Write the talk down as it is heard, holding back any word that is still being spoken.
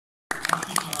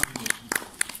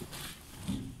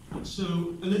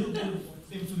So a little bit of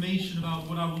information about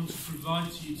what I want to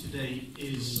provide to you today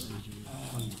is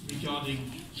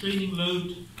regarding training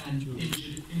load and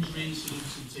injury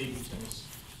incidents in table tennis.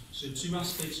 So two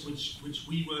aspects which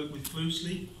we work with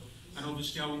closely, and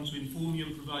obviously I want to inform you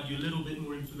and provide you a little bit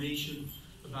more information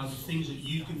about the things that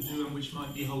you can do and which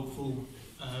might be helpful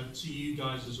to you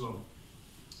guys as well.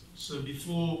 So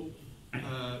before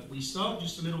we start,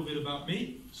 just a little bit about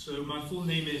me. So my full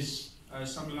name is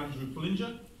Samuel Andrew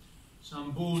Pullinger. So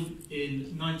I'm born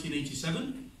in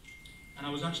 1987, and I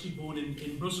was actually born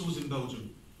in Brussels in Belgium.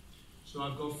 So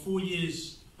I've got 4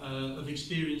 years of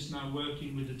experience now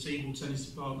working with the table tennis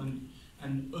department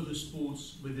and other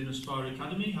sports within Aspire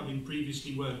Academy, having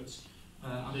previously worked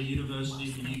at a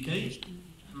university in the UK.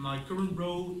 And my current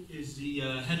role is the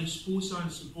head of sports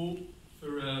science support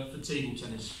for table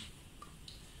tennis.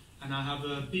 And I have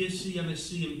a BSc,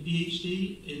 MSc and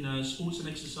PhD in sports and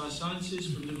exercise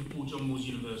sciences from Liverpool John Moores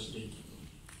University.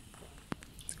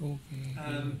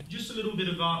 Just a little bit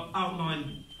of our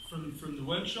outline from the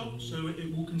workshop. So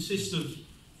it will consist of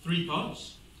 3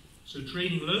 parts. So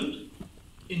training load,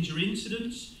 injury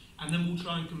incidents, and then we'll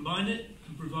try and combine it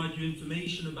and provide you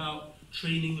information about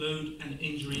training load and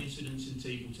injury incidents in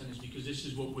table tennis, because this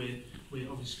is what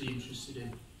we're obviously interested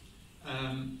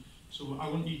in. So I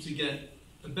want you to get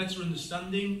a better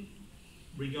understanding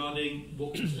regarding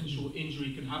what potential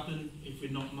injury can happen if we're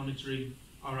not monitoring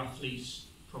our athletes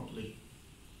properly.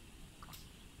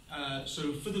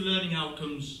 So for the learning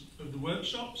outcomes of the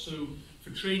workshop, so for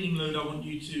training load, I want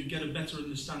you to get a better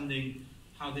understanding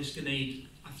how this can aid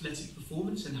athletic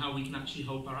performance and how we can actually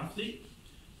help our athlete.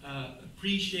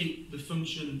 Appreciate the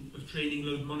function of training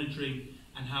load monitoring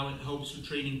and how it helps with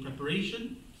training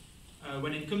preparation.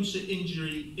 When it comes to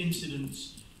injury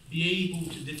incidents, be able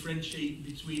to differentiate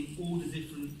between all the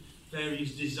different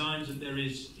various designs that there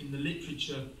is in the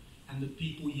literature and that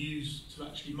people use to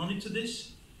actually monitor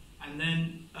this, and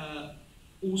then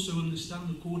also understand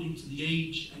according to the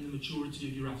age and the maturity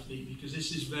of your athlete, because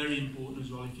this is very important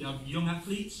as well. If you have young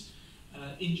athletes,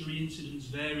 injury incidence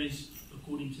varies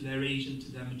according to their age and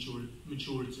to their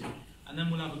maturity. And then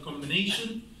we'll have a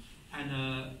combination, and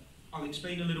I'll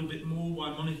explain a little bit more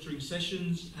why monitoring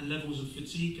sessions and levels of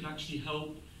fatigue can actually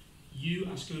help you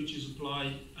as coaches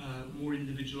apply more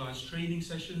individualized training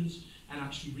sessions and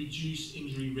actually reduce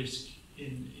injury risk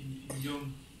in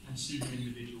young and senior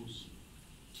individuals.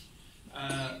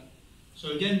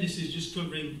 So again, this is just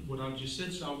covering what I've just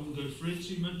said, so I won't go through it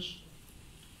too much.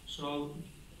 So I'll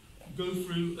go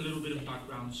through a little bit of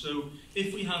background. So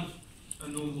if we have a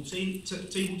normal table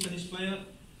tennis player,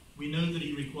 we know that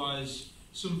he requires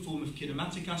some form of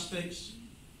kinematic aspects,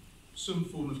 some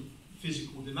form of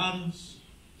physical demands.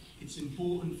 It's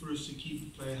important for us to keep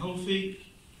the player healthy.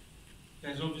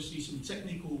 There's obviously some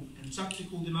technical and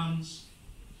tactical demands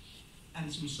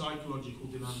and some psychological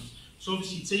demands. So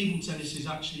obviously table tennis is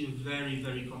actually a very,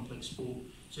 very complex sport.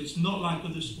 So it's not like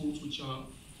other sports which are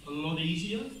a lot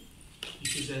easier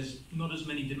because there's not as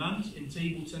many demands. In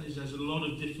table tennis there's a lot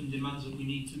of different demands that we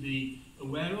need to be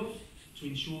aware of to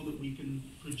ensure that we can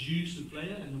produce a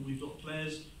player and that we've got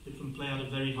players that can play at a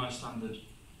very high standard.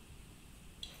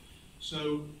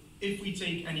 So if we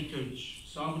take any coach,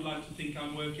 so I would like to think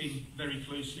I'm working very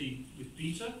closely with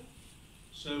Peter.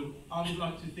 So I would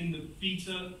like to think that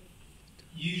Peter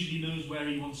usually knows where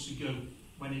he wants to go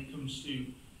when it comes to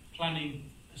planning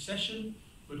a session,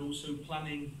 but also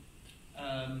planning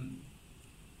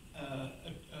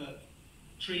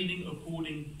training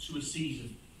according to a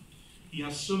season. He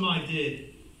has some idea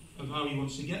of how he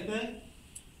wants to get there,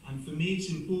 and for me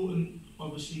it's important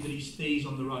obviously that he stays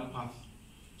on the right path.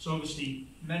 So obviously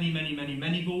many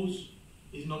balls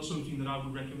is not something that I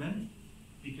would recommend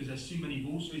because there's too many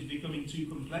balls, so it's becoming too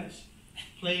complex.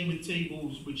 Playing with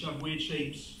tables which have weird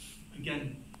shapes,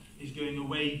 again, is going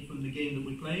away from the game that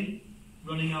we're playing.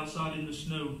 Running outside in the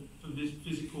snow for this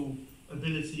physical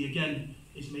ability, again,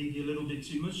 is maybe a little bit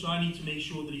too much, so I need to make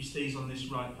sure that he stays on this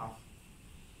right path.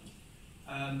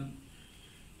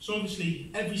 So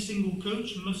obviously, every single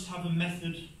coach must have a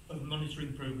method of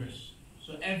monitoring progress.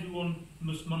 So everyone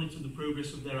must monitor the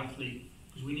progress of their athlete,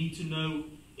 because we need to know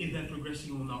if they're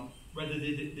progressing or not, whether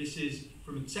this is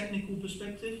from a technical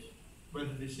perspective,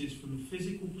 whether this is from a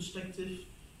physical perspective.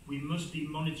 We must be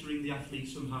monitoring the athlete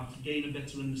somehow to gain a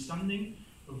better understanding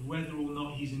of whether or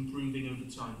not he's improving over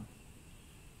time.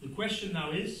 The question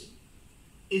now is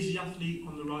the athlete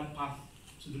on the right path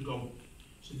to the goal?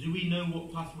 So do we know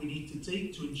what path we need to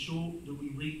take to ensure that we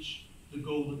reach the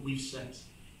goal that we've set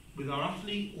with our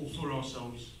athlete or for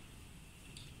ourselves?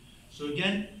 So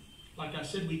again, like I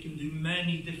said, we can do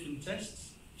many different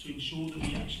tests to ensure that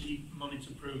we actually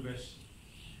monitor progress.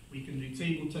 We can do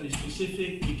table tennis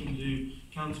specific, we can do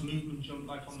counter movement jump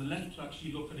like on the left to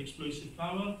actually look at explosive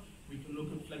power, we can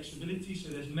look at flexibility, so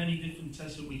there's many different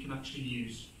tests that we can actually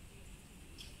use.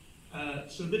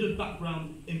 So a bit of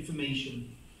background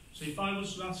information. So if I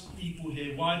was to ask people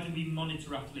here, why do we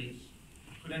monitor athletes?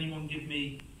 Could anyone give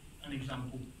me an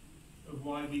example of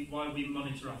why we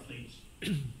monitor athletes?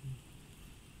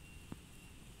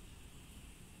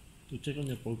 To check on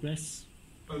their progress.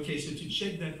 Okay, so to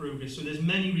check their progress. So there's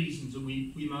many reasons that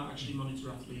we might actually monitor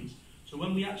athletes. So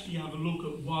when we actually have a look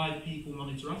at why people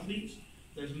monitor athletes,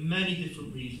 there's many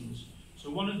different reasons. So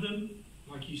one of them,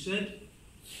 like you said,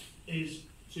 is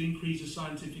to increase the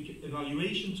scientific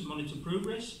evaluation to monitor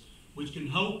progress, which can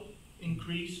help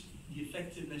increase the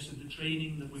effectiveness of the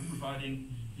training that we're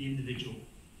providing the individual.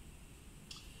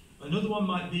 Another one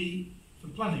might be for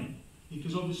planning,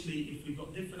 because obviously if we've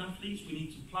got different athletes, we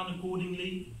need to plan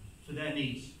accordingly for their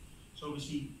needs. So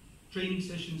obviously training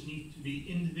sessions need to be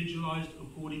individualized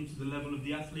according to the level of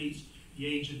the athletes, the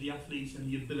age of the athletes, and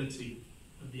the ability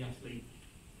of the athlete.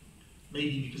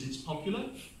 Maybe because it's popular,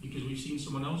 because we've seen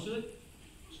someone else do it.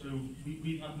 So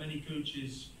we've had many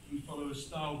coaches who follow a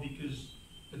style because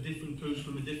a different coach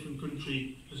from a different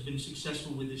country has been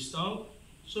successful with this style.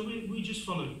 So we just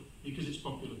follow because it's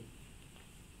popular.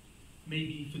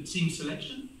 Maybe for team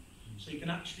selection, so it can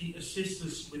actually assist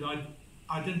us with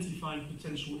identifying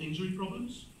potential injury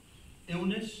problems,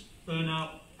 illness,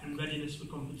 burnout, and readiness for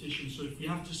competition. So if we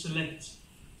have to select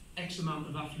X amount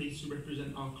of athletes to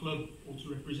represent our club or to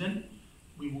represent,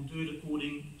 we will do it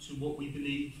according to what we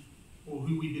believe or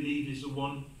who we believe is the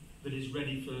one that is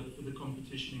ready for the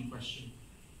competition in question.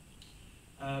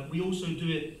 We also do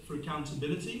it for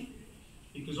accountability,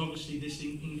 because obviously this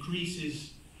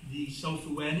increases the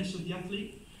self-awareness of the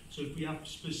athlete. So if we have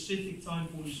specific time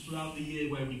points throughout the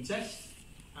year where we test,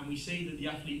 and we say that the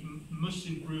athlete must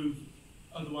improve,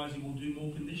 otherwise he will do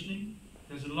more conditioning,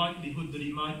 there's a likelihood that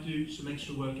he might do some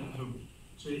extra work at home.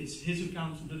 So it's his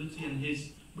accountability and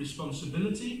his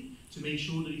responsibility to make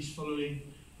sure that he's following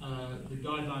the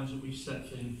guidelines that we've set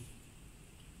for him.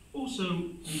 Also,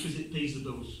 because it pays the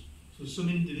bills. So some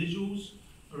individuals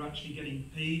are actually getting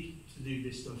paid to do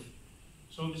this stuff.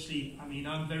 So obviously, I mean,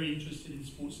 I'm very interested in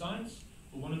sports science,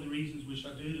 but one of the reasons which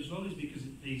I do it as well is because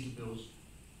it pays the bills.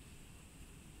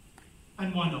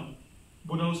 And why not?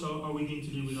 What else are we going to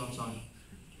do with our time?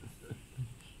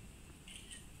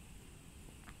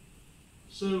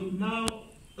 So now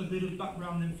a bit of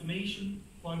background information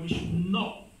why we should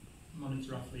not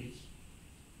monitor athletes.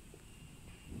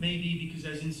 Maybe because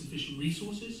there's insufficient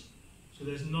resources, so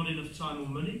there's not enough time or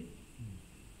money.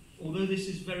 Although this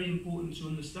is very important to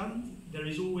understand, there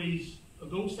is always a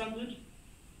gold standard,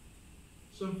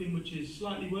 something which is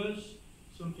slightly worse,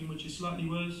 something which is slightly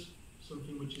worse,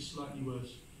 something which is slightly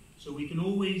worse. So we can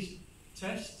always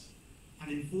test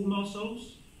and inform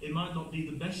ourselves. It might not be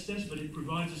the best test, but it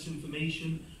provides us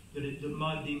information that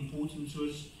might be important to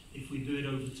us if we do it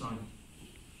over time.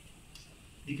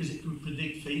 Because it can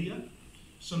predict failure.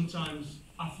 Sometimes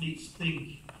athletes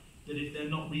think that if they're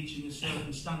not reaching a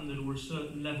certain standard or a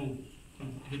certain level,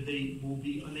 that they will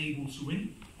be unable to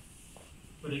win.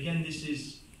 But again, this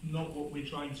is not what we're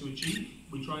trying to achieve.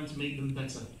 We're trying to make them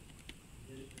better.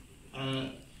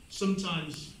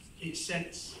 Sometimes it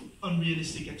sets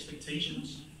unrealistic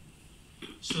expectations.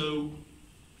 So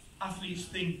athletes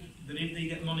think that if they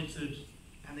get monitored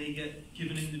and they get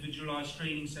given individualized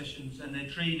training sessions and they're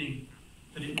training,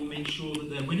 that it will make sure that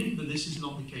they're winning, but this is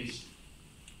not the case.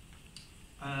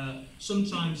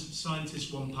 Sometimes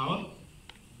scientists want power.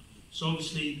 So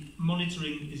obviously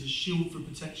monitoring is a shield for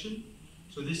protection.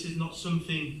 So this is not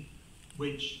something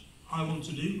which I want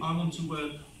to do. I want to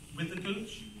work with the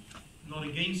coach, not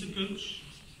against the coach,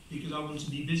 because I want to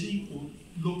be busy or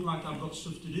look like I've got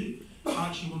stuff to do. I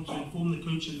actually want to inform the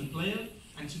coach and the player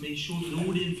and to make sure that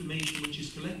all the information which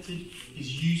is collected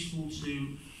is useful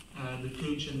to the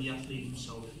coach and the athlete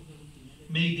himself.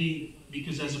 Maybe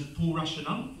because there's a poor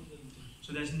rationale,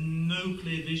 so there's no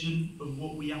clear vision of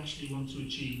what we actually want to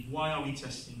achieve. Why are we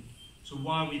testing? So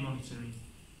why are we monitoring?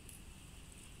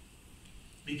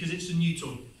 Because it's a new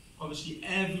toy. Obviously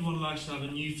everyone likes to have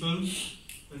a new phone,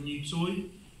 a new toy,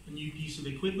 a new piece of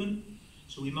equipment.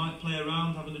 So we might play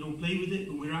around, have a little play with it,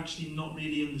 but we're actually not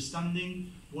really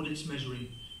understanding what it's measuring.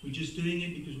 We're just doing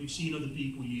it because we've seen other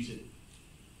people use it.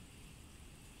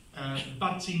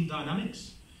 Bad team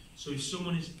dynamics. So if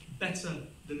someone is better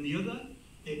than the other,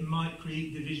 it might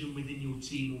create division within your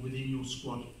team or within your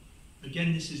squad.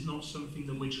 Again, this is not something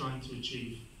that we're trying to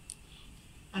achieve.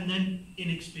 And then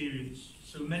inexperience.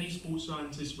 So many sports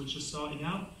scientists which are starting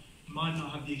out might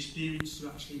not have the experience to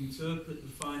actually interpret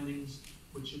the findings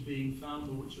which are being found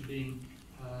or which are being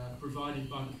provided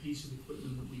by the piece of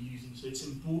equipment that we're using. So it's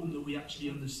important that we actually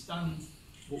understand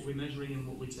what we're measuring and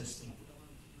what we're testing.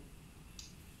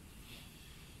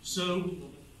 So,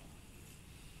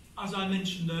 as I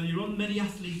mentioned earlier on, many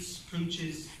athletes,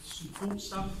 coaches, support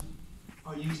staff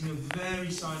are using a very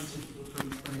scientific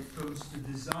approach when it comes to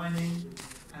designing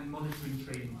and monitoring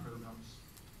training programs.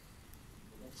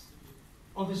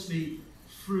 Obviously,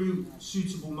 through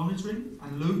suitable monitoring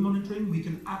and load monitoring, we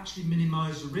can actually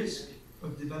minimize the risk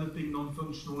of developing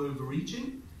non-functional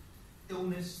overreaching,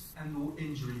 illness and or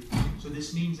injury. So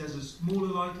this means there's a smaller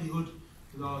likelihood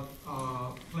that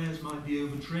our players might be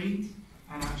overtrained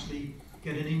and actually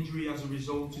get an injury as a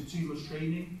result of too much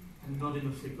training and not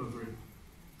enough recovery.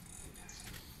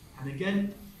 And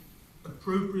again,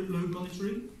 appropriate load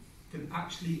monitoring can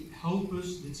actually help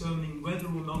us determining whether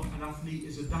or not an athlete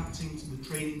is adapting to the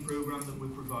training program that we're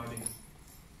providing.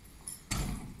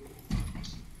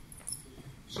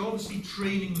 So obviously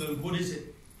training load, what is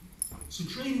it? So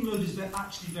training load is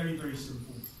actually very, very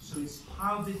simple. So it's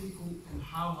how difficult and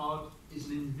how hard is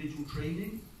an individual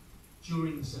training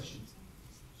during the session.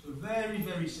 So very,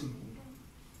 very simple.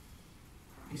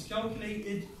 It's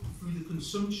calculated through the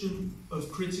consumption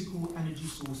of critical energy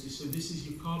sources. So this is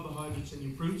your carbohydrates and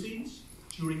your proteins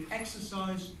during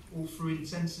exercise or through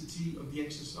intensity of the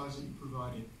exercise that you're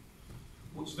providing.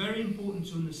 What's very important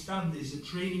to understand is that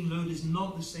training load is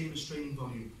not the same as training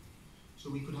volume. So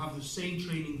we could have the same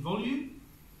training volume,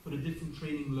 but a different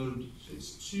training load. So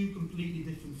it's two completely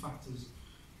different factors.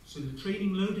 So the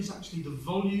training load is actually the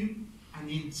volume and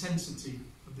the intensity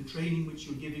of the training which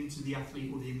you're giving to the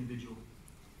athlete or the individual.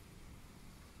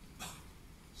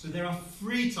 So there are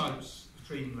three types of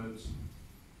training loads.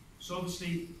 So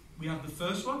obviously we have the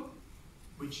first one,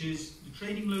 which is the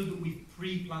training load that we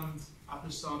pre-planned at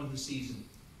the start of the season.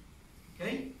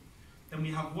 Okay? Then we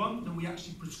have one that we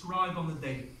actually prescribe on the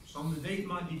day. So on the day it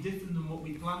might be different than what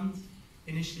we planned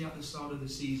initially at the start of the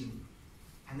season.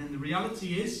 And then the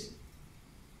reality is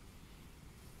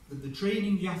that the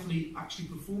training the athlete actually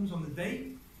performs on the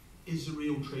day is the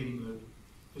real training load.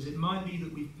 Because it might be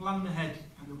that we've planned ahead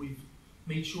and that we've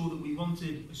made sure that we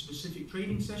wanted a specific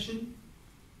training session,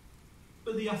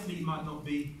 but the athlete might not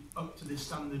be up to this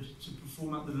standard to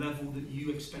perform at the level that you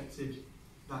expected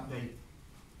that day.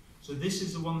 So this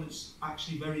is the one that's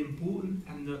actually very important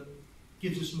and that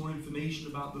gives us more information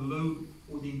about the load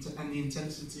or the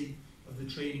intensity of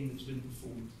the training that's been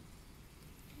performed.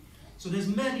 So there's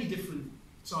many different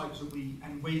types that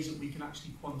and ways that we can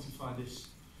actually quantify this.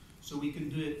 So we can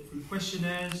do it through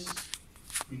questionnaires,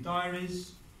 through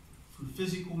diaries, through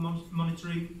physical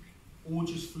monitoring, or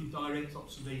just through direct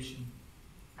observation.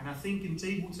 And I think in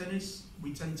table tennis,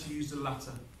 we tend to use the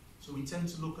latter. So we tend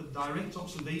to look at direct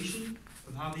observation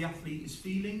of how the athlete is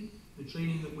feeling, the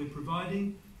training that we're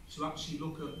providing, to actually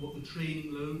look at what the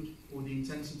training load or the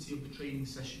intensity of the training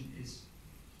session is.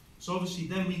 So obviously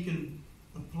then we can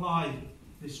apply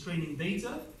this training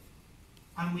data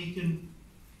and we can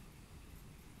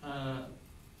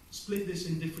split this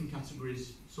in different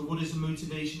categories. So what is the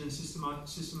motivation and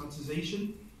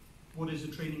systematization? What is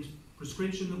the training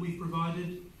prescription that we've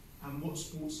provided? And what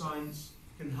sports science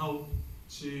can help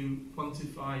to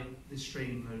quantify this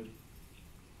training load?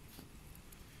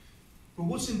 But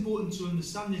what's important to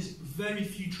understand is very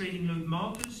few training load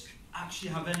markers actually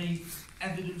have any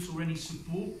evidence or any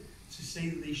support to say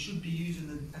that they should be used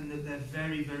and that they're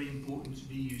very, very important to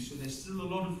be used. So there's still a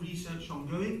lot of research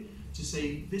ongoing to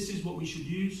say this is what we should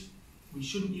use, we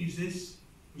shouldn't use this,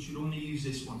 we should only use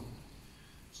this one.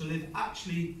 So there've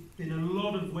actually been a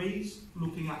lot of ways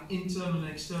looking at internal and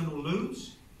external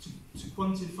loads to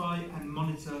quantify and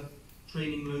monitor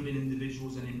training load in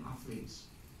individuals and in athletes.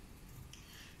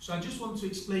 So I just want to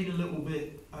explain a little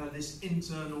bit this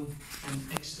internal and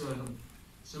external.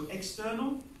 So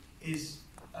external is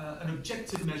an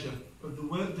objective measure of the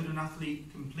work that an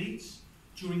athlete completes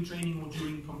during training or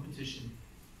during competition.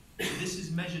 So this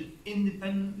is measured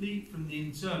independently from the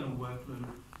internal workload.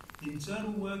 The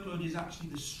internal workload is actually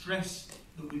the stress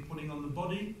that we're putting on the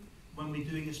body when we're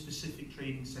doing a specific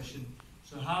training session.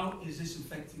 So how is this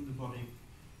affecting the body?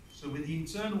 So with the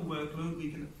internal workload, we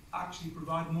can actually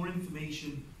provide more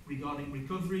information regarding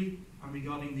recovery and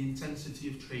regarding the intensity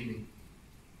of training.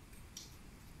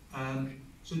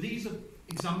 So these are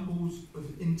examples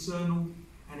of internal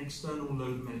and external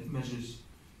load measures.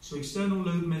 So external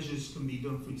load measures can be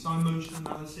done through time motion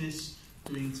analysis,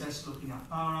 doing tests looking at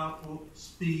power output,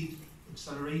 speed,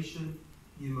 acceleration,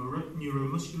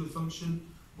 neuromuscular function,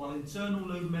 while internal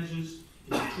load measures is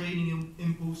the training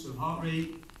impulse of heart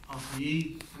rate,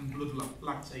 RPE, and blood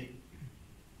lactate.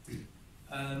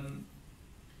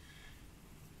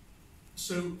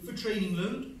 So for training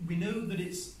load, we know that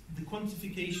it's the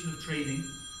quantification of training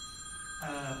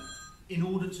in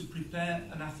order to prepare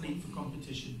an athlete for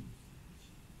competition.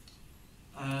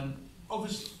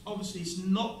 Obviously, it's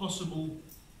not possible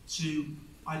to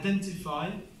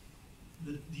identify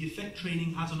the effect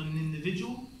training has on an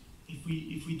individual if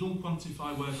we don't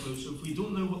quantify workload. So if we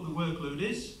don't know what the workload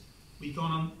is, we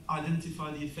can't identify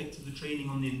the effect of the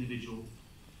training on the individual.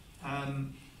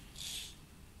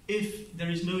 If there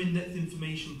is no in-depth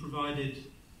information provided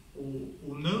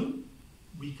or known,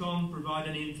 we can't provide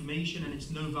any information and it's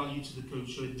no value to the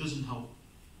coach, so it doesn't help.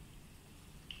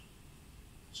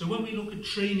 So when we look at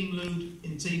training load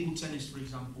in table tennis, for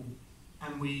example,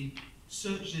 and we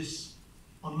search this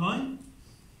online,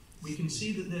 we can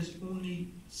see that there's only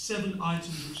 7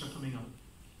 items which are coming up.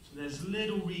 So there's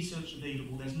little research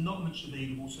available, there's not much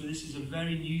available, so this is a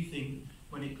very new thing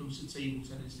when it comes to table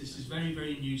tennis. This is very,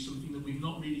 very new, something that we've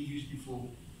not really used before.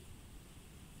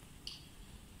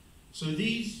 So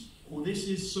this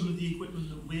is some of the equipment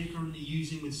that we're currently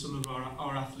using with some of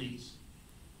our athletes.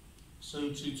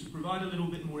 So to provide a little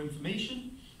bit more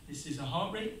information, this is a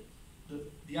heart rate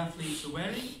that the athletes are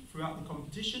wearing throughout the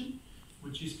competition,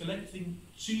 which is collecting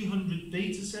 200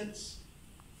 data sets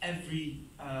every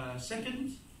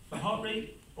second for heart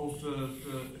rate or for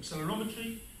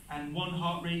accelerometry, and 1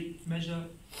 heart rate measure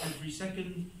every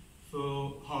second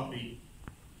for heartbeat.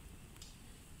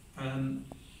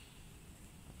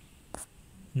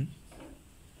 If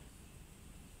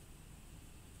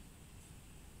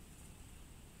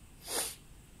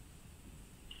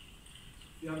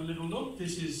you have a little look,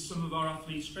 this is some of our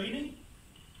athletes training,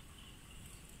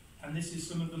 and this is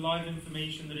some of the live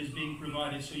information that is being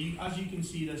provided. So as you can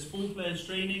see, there's 4 players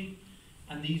training,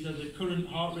 and these are the current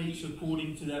heart rates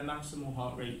according to their maximal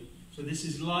heart rate. So this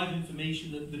is live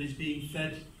information that is being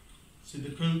fed to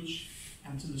the coach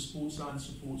and to the sports science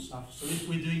support staff. So if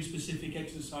we're doing specific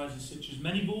exercises such as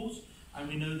many balls, and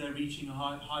we know they're reaching a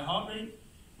high heart rate,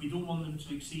 we don't want them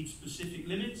to exceed specific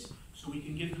limits, so we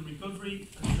can give them recovery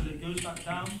until it goes back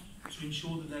down to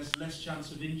ensure that there's less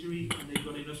chance of injury and they've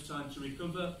got enough time to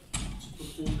recover to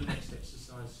perform the next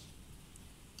exercise.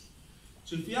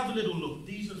 So if you have a little look,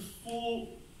 these are 4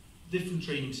 different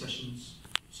training sessions.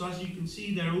 So as you can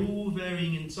see, they're all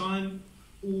varying in time,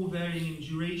 all varying in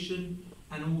duration,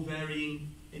 and all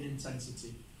varying in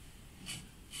intensity.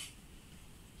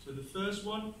 So the first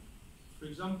one, for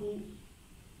example,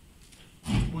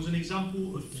 was an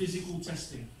example of physical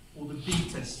testing, or the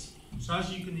beat test. So as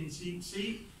you can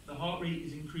see, the heart rate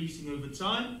is increasing over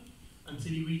time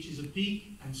until he reaches a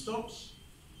peak and stops.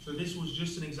 So this was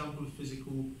just an example of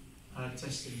physical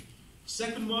testing. The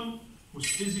second one was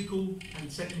physical and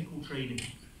technical training.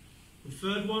 The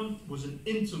third one was an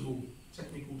interval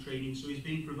technical training, so he's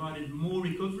being provided more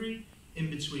recovery in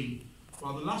between.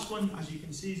 While the last one, as you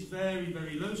can see, is very,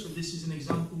 very low, so this is an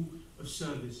example of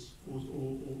service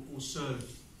or serve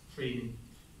training,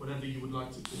 whatever you would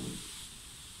like to call it.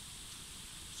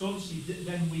 So obviously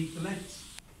then we collect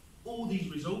all these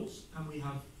results and we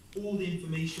have all the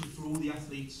information for all the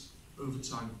athletes over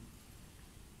time.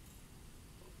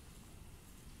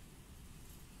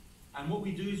 And what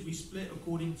we do is we split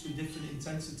according to different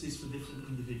intensities for different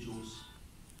individuals.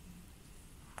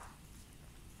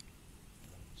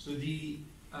 So the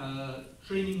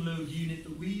training load unit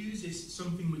that we use is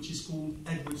something which is called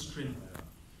Edwards trim.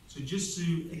 So just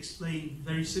to explain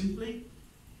very simply,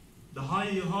 the higher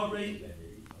your heart rate,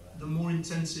 the more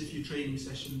intensive your training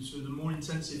session, so the more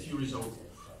intensive your result.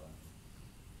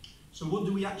 So what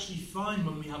do we actually find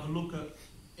when we have a look at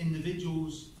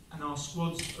individuals and our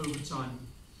squads over time?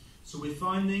 So we're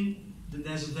finding that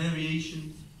there's a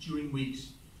variation during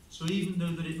weeks. So even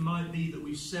though that it might be that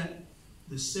we've set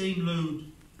the same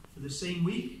load for the same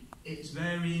week, it's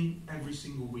varying every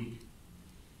single week.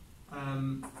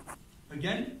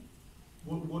 Again,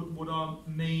 what our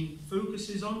main focus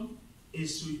is on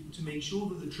is to make sure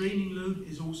that the training load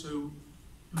is also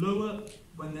lower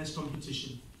when there's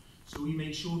competition. So we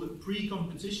make sure that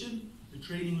pre-competition, the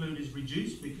training load is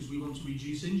reduced because we want to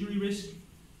reduce injury risk.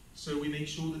 So we make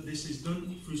sure that this is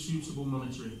done through suitable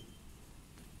monitoring.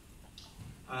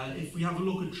 If we have a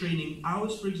look at training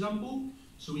hours, for example,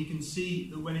 so we can see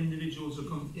that when individuals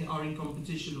are in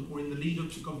competition or in the lead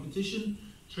up to competition,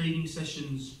 training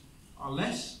sessions are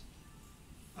less,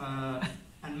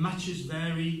 and matches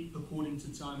vary according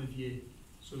to time of year.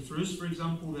 So for us, for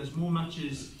example, there's more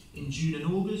matches in June and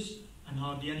August and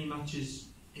hardly any matches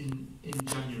in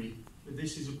January. But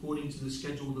this is according to the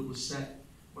schedule that was set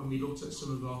when we looked at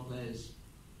some of our players.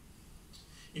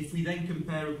 If we then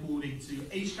compare according to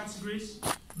age categories,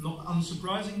 not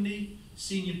unsurprisingly,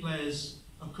 senior players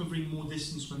are covering more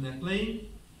distance when they're playing,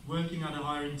 working at a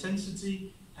higher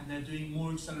intensity, and they're doing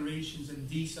more accelerations and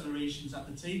decelerations at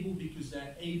the table because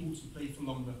they're able to play for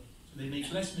longer. So they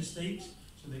make less mistakes,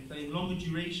 so they play longer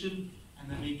duration, and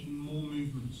they're making more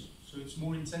movements. So it's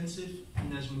more intensive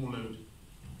and there's more load.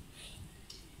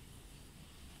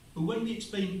 But when we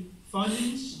explain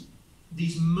findings,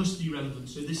 these must be relevant.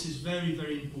 So this is very,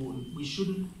 very important. We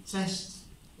shouldn't test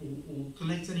or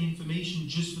collect any information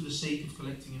just for the sake of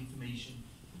collecting information.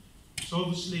 So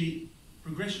obviously,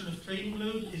 progression of training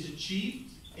load is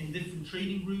achieved in different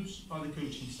training groups by the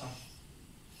coaching staff.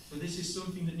 So this is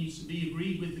something that needs to be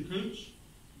agreed with the coach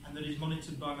and that is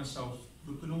monitored by myself,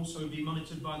 but can also be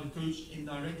monitored by the coach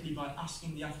indirectly by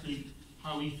asking the athlete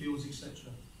how he feels,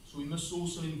 etc. So we must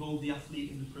also involve the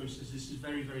athlete in the process. This is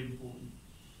very, very important.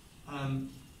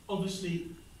 Obviously,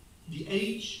 the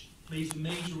age plays a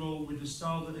major role with the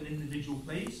style that an individual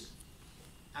plays,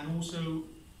 and also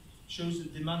shows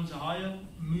that demands are higher,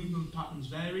 movement patterns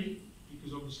vary,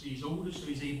 because obviously he's older, so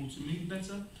he's able to move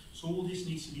better. So all this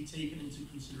needs to be taken into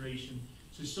consideration.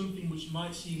 So something which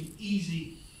might seem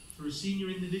easy for a senior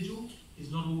individual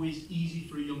is not always easy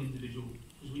for a young individual,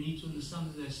 because we need to understand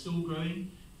that they're still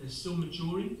growing, they're still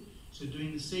maturing. So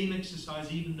doing the same exercise,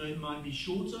 even though it might be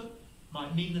shorter,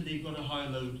 might mean that they've got a higher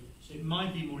load. So it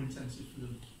might be more intensive for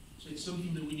them. So it's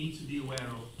something that we need to be aware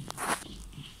of.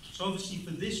 So obviously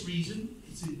for this reason,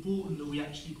 it's important that we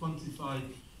actually quantify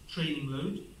training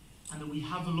load and that we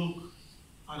have a look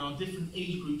at our different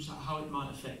age groups at how it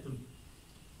might affect them.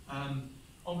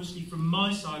 Obviously from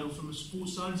my side, or from a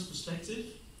sports science perspective,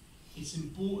 it's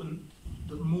important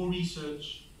that more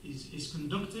research is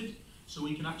conducted so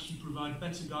we can actually provide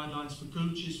better guidelines for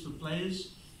coaches, for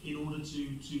players, in order to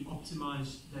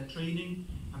optimise their training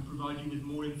and provide you with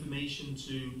more information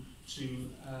to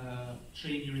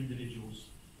train your individuals.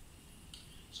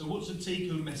 So what's the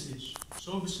take-home message?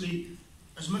 So obviously,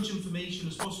 as much information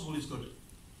as possible is good.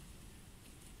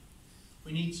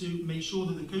 We need to make sure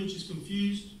that the coach is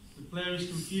confused, the player is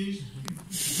confused.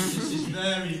 This is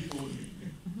very important.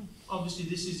 Obviously,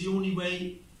 this is the only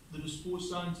way that a sports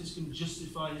scientist can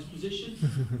justify his position,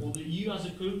 or that you as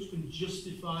a coach can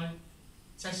justify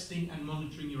testing and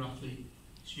monitoring your athlete.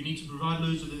 So you need to provide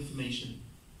loads of information.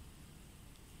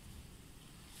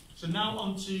 So now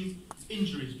on to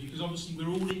injuries, because obviously we're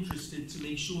all interested to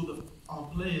make sure that our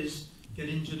players get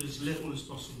injured as little as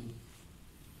possible.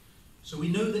 So we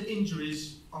know that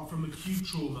injuries are from acute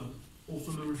trauma or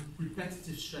from a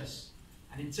repetitive stress.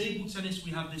 And in table tennis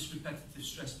we have this repetitive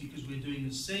stress because we're doing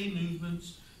the same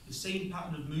movements, the same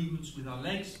pattern of movements with our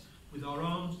legs, with our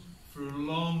arms, for a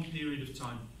long period of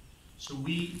time. So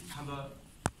we have a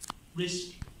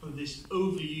risk of this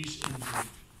overuse injury.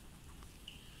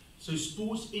 So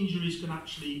sports injuries can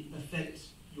actually affect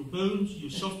your bones,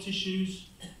 your soft tissues,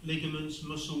 ligaments,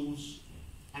 muscles,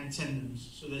 and tendons.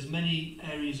 So there's many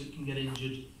areas that can get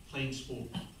injured playing sport.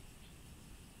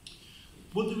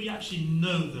 What do we actually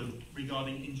know, though,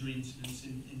 regarding injury incidents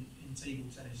in table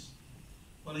tennis?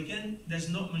 Well, again, there's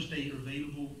not much data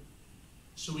available,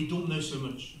 so we don't know so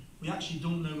much. We actually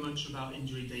don't know much about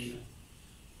injury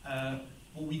data.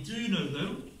 What we do know,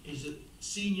 though, is that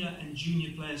senior and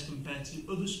junior players compared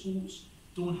to other sports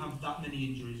don't have that many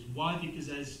injuries. Why? Because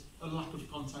there's a lack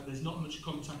of contact. There's not much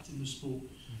contact in the sport.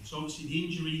 So obviously the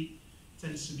injury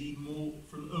tends to be more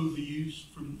from overuse,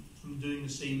 from doing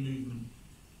the same movement.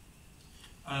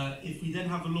 If we then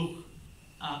have a look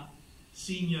at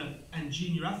senior and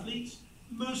junior athletes,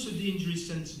 most of the injuries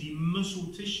tend to be muscle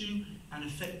tissue and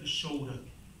affect the shoulder.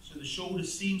 So the shoulder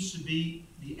seems to be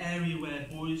the area where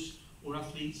boys or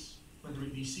athletes, whether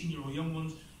it be senior or young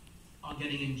ones, are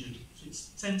getting injured. So it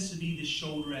tends to be the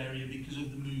shoulder area because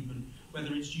of the movement.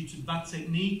 Whether it's due to bad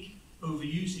technique,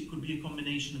 overuse, it could be a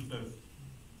combination of both.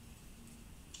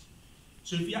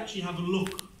 So if you actually have a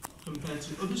look compared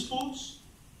to other sports,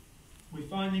 we're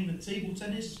finding that table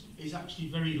tennis is actually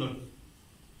very low,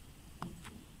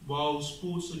 while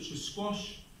sports such as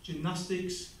squash,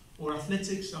 gymnastics, or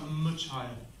athletics are much higher.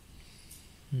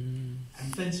 And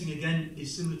fencing, again,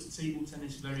 is similar to table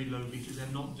tennis, very low, because they're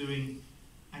not doing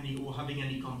any or having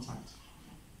any contact.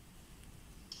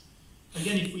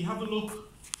 Again, if we have a look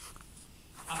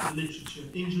at the literature,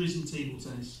 injuries in table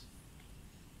tennis,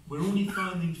 we're only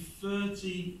finding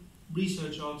 30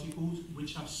 research articles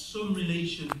which have some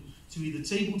relation to either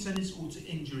table tennis or to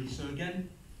injury. So again,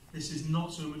 this is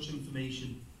not so much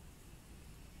information.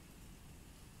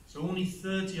 So only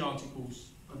 30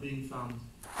 articles are being found.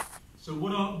 So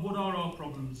what are our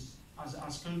problems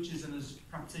as coaches and as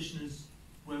practitioners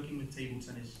working with table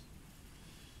tennis?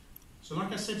 So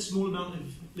like I said, small amount of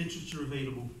literature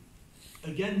available.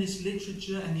 Again, this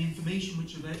literature and the information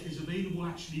which is available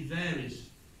actually varies.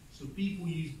 So people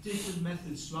use different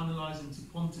methods to analyse and to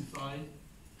quantify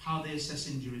how they assess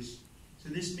injuries. So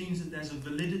this means that there's a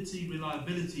validity,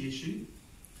 reliability issue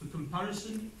for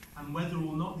comparison and whether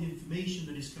or not the information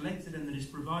that is collected and that is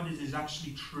provided is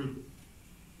actually true.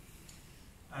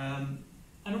 And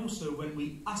also, when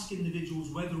we ask individuals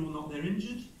whether or not they're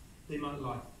injured, they might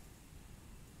lie.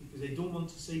 Because they don't want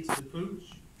to say to the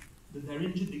coach that they're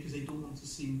injured because they don't want to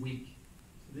seem weak.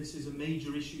 So this is a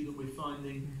major issue that we're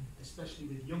finding, especially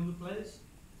with younger players,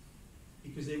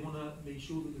 because they want to make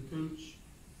sure that the coach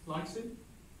likes them,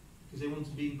 because they want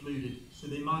to be included. So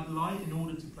they might lie in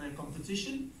order to play a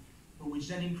competition, but which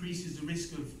then increases the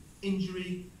risk of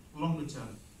injury longer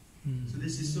term. So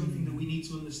this is something that we need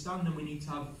to understand, and we need to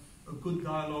have a good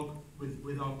dialogue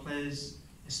with our players,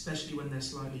 especially when they're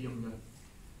slightly younger.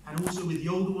 And also with the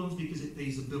older ones, because it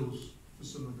pays the bills for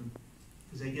some of them,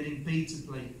 because they're getting paid to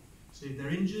play. So if they're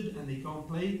injured and they can't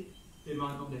play, they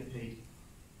might not get paid.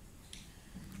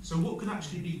 So what can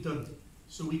actually be done?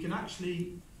 So we can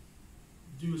actually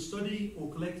do a study or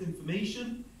collect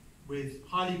information with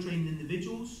highly trained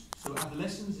individuals, so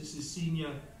adolescents, this is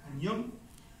senior and young,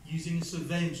 using a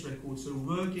surveillance record, so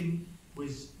working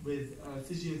with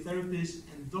physiotherapists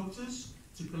and doctors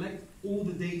to collect all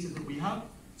the data that we have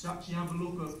to actually have a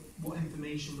look at what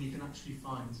information we can actually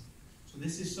find. So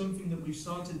this is something that we've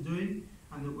started doing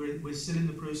and that we're still in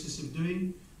the process of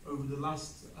doing over the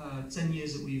last 10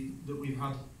 years that we've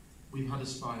had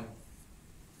Aspire.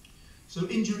 So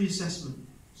injury assessment.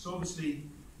 So obviously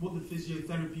what the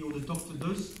physiotherapy or the doctor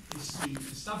does is to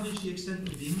establish the extent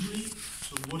of the injury,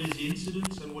 so what is the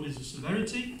incidence and what is the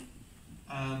severity,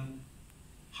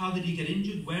 how did he get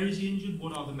injured, where is he injured,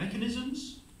 what are the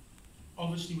mechanisms.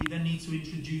 Obviously we then need to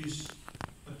introduce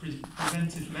a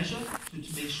preventive measure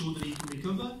to make sure that he can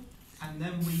recover, and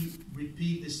then we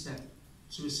repeat this step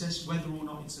to assess whether or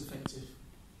not it's effective.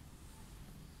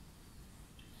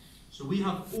 So we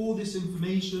have all this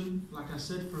information, like I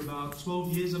said, for about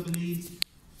 12 years I believe,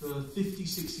 for 50,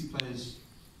 60 players.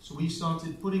 So we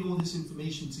started putting all this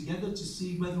information together to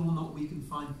see whether or not we can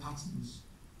find patterns.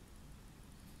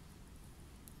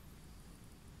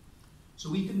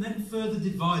 So we can then further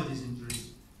divide these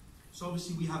injuries. So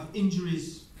obviously we have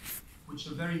injuries which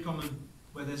are very common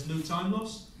where there's no time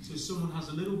loss. So someone has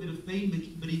a little bit of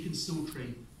pain but he can still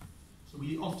train. So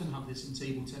we often have this in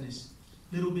table tennis.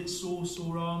 Little bit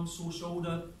sore arm, sore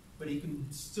shoulder, but he can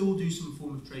still do some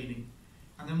form of training.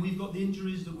 And then we've got the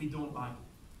injuries that we don't like,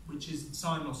 which is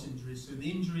time loss injuries. So the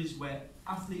injuries where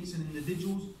athletes and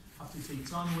individuals have to take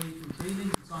time away from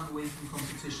training and time away from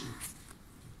competition.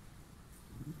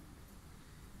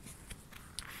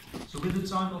 So with the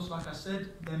time loss, like I said,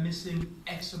 they're missing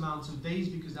X amount of days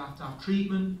because they have to have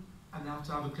treatment and they have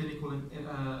to have a clinical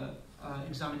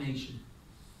examination.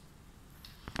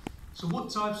 So what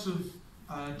types of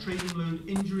training load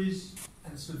injuries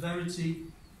and severity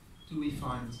do we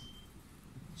find?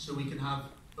 So we can have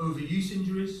overuse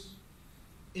injuries,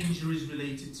 injuries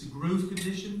related to growth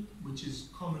condition, which is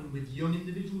common with young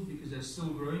individuals because they're still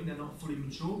growing, they're not fully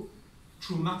mature.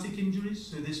 Traumatic injuries,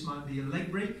 so this might be a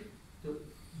leg break that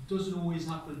doesn't always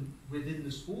happen within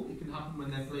the sport. It can happen when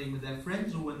they're playing with their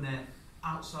friends or when they're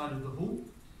outside of the hall.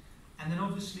 And then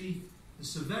obviously the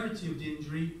severity of the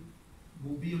injury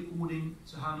will be according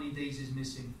to how many days is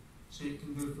missing. So it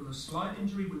can go from a slight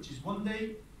injury, which is 1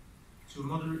 day, to a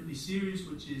moderately serious,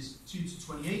 which is 2 to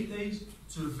 28 days,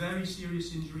 to a very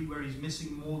serious injury where he's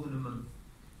missing more than a month.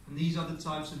 And these are the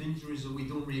types of injuries that we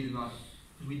don't really like.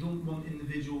 And we don't want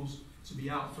individuals to be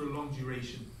out for a long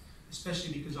duration,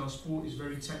 especially because our sport is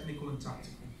very technical and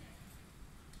tactical.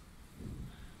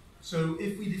 So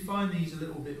if we define these a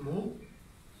little bit more,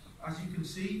 as you can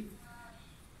see,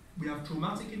 we have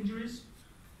traumatic injuries,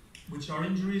 which are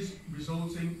injuries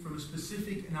resulting from a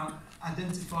specific and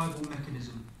identifiable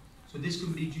mechanism. So this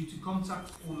can be due to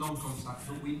contact or non-contact,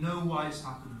 but we know why it's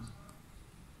happened.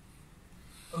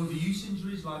 Overuse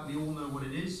injuries, like we all know what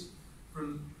it is,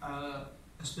 from a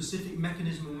specific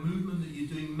mechanism or movement that you're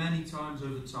doing many times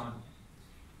over time.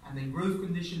 And then growth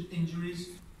condition injuries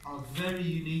are very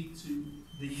unique to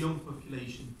the young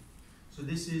population. So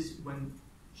this is when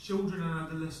children and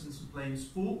adolescents are playing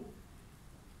sport.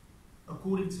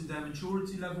 According to their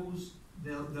maturity levels,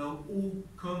 they'll all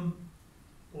come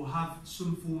or have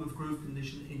some form of growth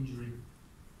condition injury.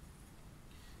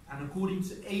 And according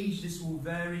to age, this will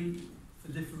vary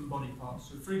for different body parts.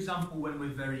 So for example, when we're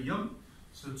very young,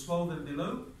 so 12 and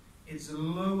below, it's the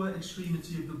lower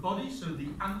extremity of the body, so the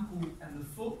ankle and the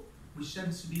foot, which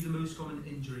tends to be the most common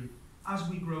injury. As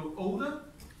we grow older,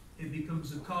 it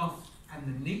becomes the calf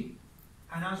and the knee.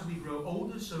 And as we grow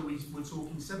older, so we're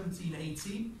talking 17,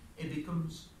 18, it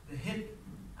becomes the hip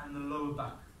and the lower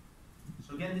back.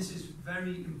 So again, this is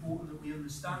very important that we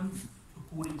understand,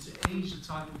 according to age, the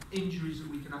type of injuries that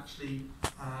we can actually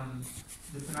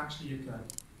occur.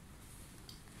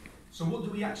 So what do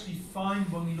we actually find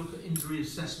when we look at injury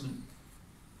assessment?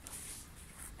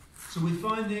 So we're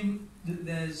finding that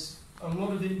there's a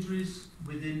lot of injuries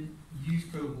within youth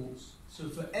cohorts. So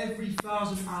for every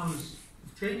 1,000 hours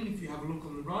of training, if you have a look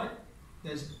on the right,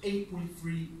 there's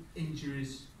 8.3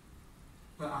 injuries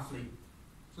per athlete.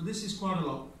 So this is quite a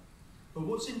lot. But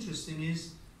what's interesting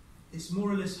is it's more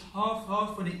or less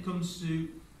half-half when it comes to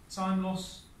time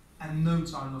loss and no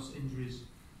time loss injuries.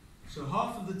 So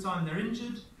half of the time they're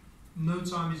injured, no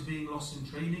time is being lost in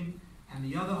training, and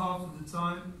the other half of the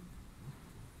time,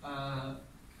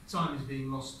 time is being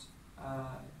lost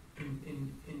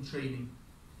in training.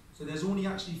 So there's only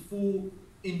actually 4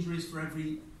 injuries for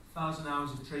every 1,000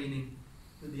 hours of training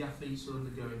that the athletes are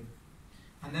undergoing.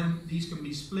 And then these can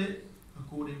be split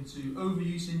according to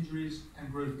overuse injuries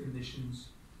and growth conditions.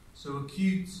 So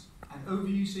acute and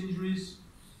overuse injuries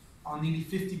are nearly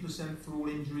 50% for all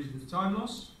injuries with time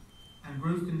loss, and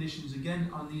growth conditions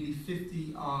again are nearly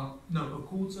a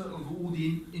quarter of all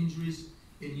the injuries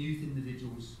in youth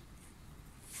individuals.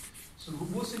 So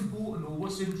what's important or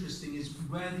what's interesting is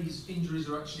where these injuries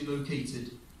are actually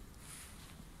located.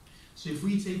 So if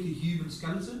we take a human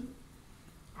skeleton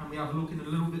and we have a look in a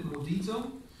little bit more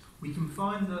detail, we can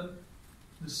find that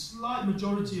the slight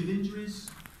majority of injuries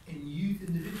in youth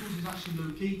individuals is actually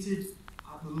located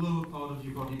at the lower part of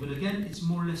your body. But again, it's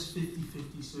more or less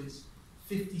 50-50, so it's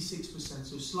 56%,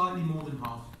 so slightly more than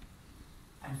half.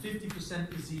 And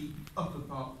 50% is the upper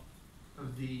part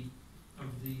of the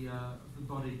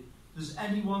body. Does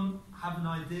anyone have an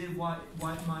idea why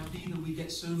it might be that we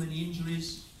get so many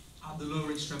injuries at the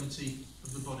lower extremity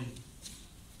of the body?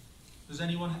 Does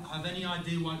anyone have any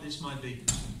idea why this might be?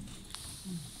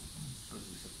 Because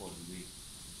we support the weight.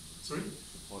 Sorry?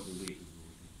 Support the weight.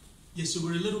 Yes, so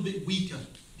we're a little bit weaker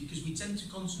because we tend to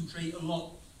concentrate a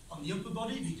lot on the upper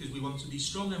body because we want to be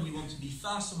strong and we want to be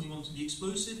fast and we want to be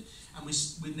explosive, and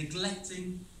we're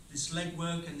neglecting this leg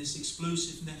work and this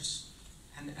explosiveness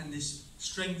and this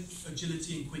strength,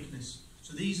 agility and quickness.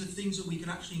 So these are things that we can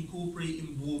actually incorporate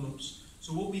in warm-ups.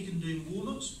 So what we can do in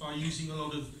warm-ups by using a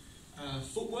lot of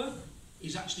footwork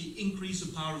is actually increase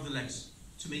the power of the legs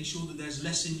to make sure that there's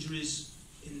less injuries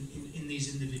in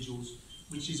these individuals,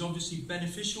 which is obviously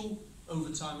beneficial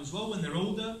over time as well. When they're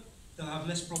older, they'll have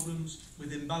less problems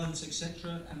with imbalance,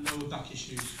 etc., and lower back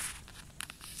issues.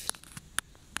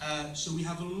 So we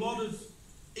have a lot of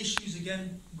issues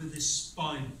again with this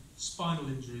spinal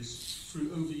injuries through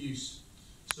overuse.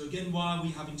 So again, why are we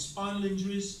having spinal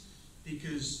injuries?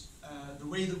 Because the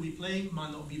way that we play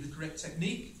might not be the correct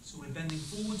technique, so we're bending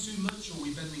forward too much or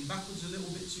we're bending backwards a little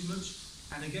bit too much.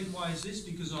 And again, why is this?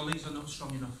 Because our legs are not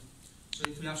strong enough. So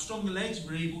if we have stronger legs,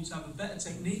 we're able to have a better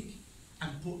technique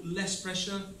and put less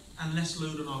pressure and less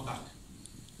load on our back.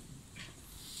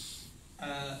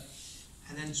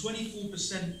 And then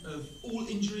 24% of all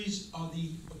injuries are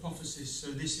the apophysis.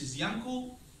 So this is the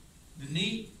ankle, the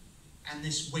knee, and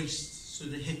this waist, so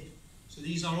the hip. So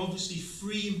these are obviously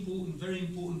 3 important, very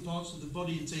important parts of the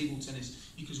body in table tennis,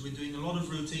 because we're doing a lot of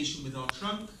rotation with our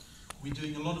trunk, we're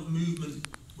doing a lot of movement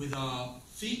with our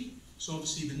feet. So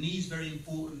obviously the knee is very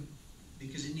important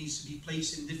because it needs to be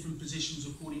placed in different positions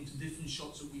according to different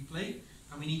shots that we play.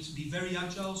 And we need to be very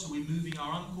agile, so we're moving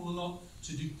our ankle a lot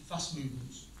to do fast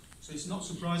movements. So it's not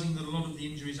surprising that a lot of the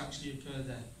injuries actually occur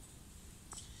there.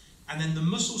 And then the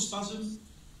muscle spasm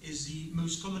is the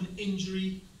most common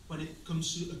injury when it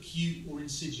comes to acute or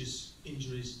insidious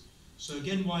injuries. So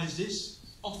again, why is this?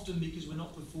 Often because we're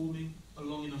not performing a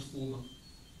long enough warm-up.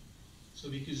 So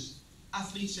because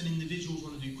athletes and individuals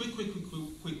want to do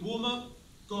quick warm-up,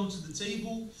 go onto the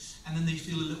table, and then they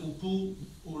feel a little pull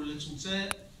or a little tear,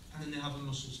 and then they have a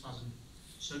muscle spasm.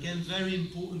 So again, very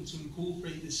important to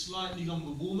incorporate this slightly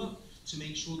longer warm-up to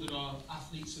make sure that our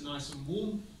athletes are nice and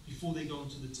warm before they go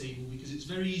onto the table, because it's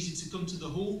very easy to come to the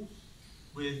hall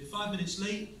with 5 minutes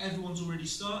late, everyone's already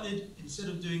started. Instead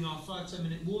of doing our 5-10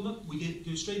 minute warm-up, we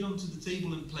go straight onto the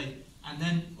table and play. And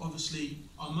then obviously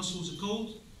our muscles are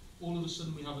cold, all of a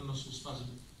sudden we have a muscle spasm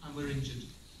and we're injured.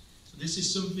 So this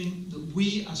is something that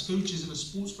we as coaches and as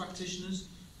sports practitioners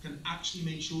can actually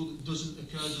make sure that doesn't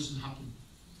occur, doesn't happen.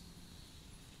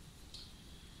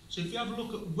 So if you have a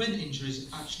look at when injuries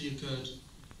actually occurred,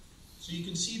 so you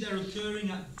can see they're occurring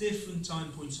at different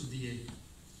time points of the year.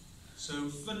 So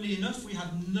funnily enough, we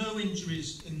had no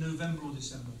injuries in November or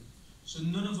December. So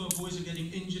none of our boys are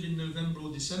getting injured in November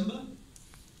or December,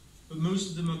 but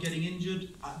most of them are getting injured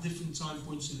at different time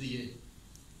points of the year.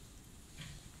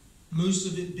 Most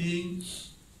of it being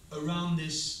around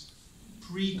this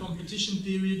pre-competition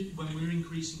period when we're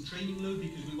increasing training load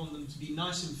because we want them to be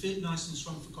nice and fit, nice and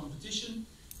strong for competition,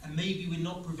 and maybe we're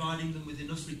not providing them with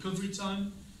enough recovery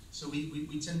time, so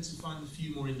we tend to find a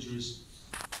few more injuries.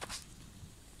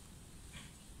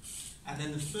 And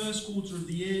then the first quarter of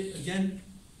the year, again,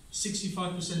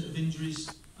 65% of injuries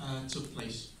took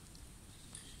place.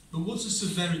 But what's the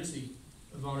severity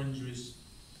of our injuries?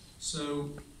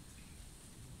 So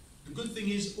the good thing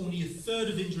is only a third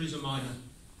of injuries are minor.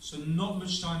 So not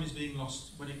much time is being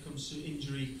lost when it comes to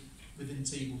injury within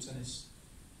table tennis.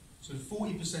 So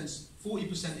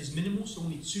 40% is minimal, so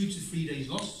only 2 to 3 days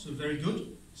lost, so very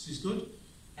good, this is good.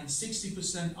 And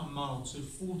 60% are mild, so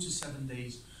 4 to 7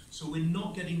 days. So we're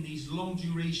not getting these long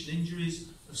duration injuries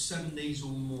of 7 days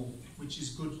or more, which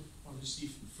is good, obviously,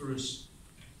 for us.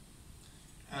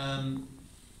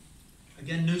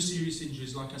 Again, no serious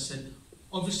injuries, like I said.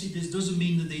 Obviously, this doesn't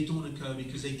mean that they don't occur,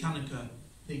 because they can occur.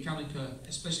 They can occur,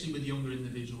 especially with younger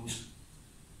individuals.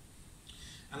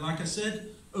 And like I said,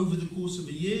 over the course of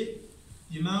a year,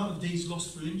 the amount of days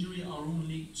lost through injury are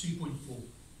only 2.4.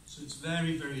 So it's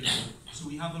very, very low. So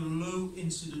we have a low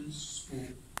incidence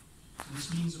sport. And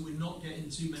this means that we're not getting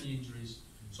too many injuries.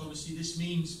 So obviously this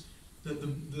means that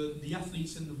the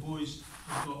athletes and the boys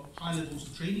have got high levels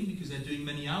of training because they're doing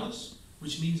many hours,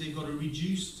 which means they've got a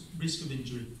reduced risk of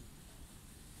injury.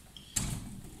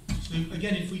 So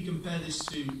again, if we compare this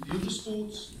to the other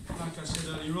sports, like I said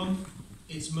earlier on,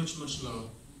 it's much, much lower.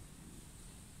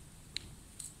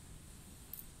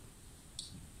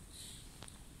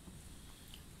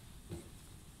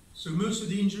 So most of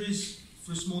the injuries,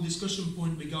 for a small discussion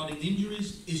point regarding the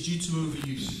injuries, is due to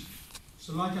overuse.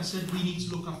 So like I said, we need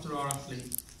to look after our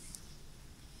athlete.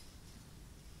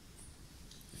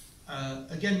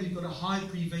 Again, we've got a high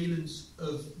prevalence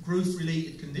of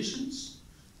growth-related conditions,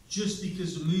 just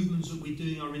because the movements that we're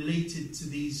doing are related to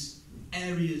these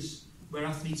areas where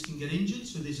athletes can get injured,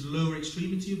 so there's lower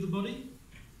extremity of the body.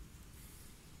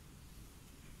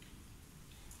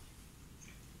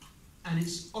 And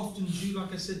it's often due,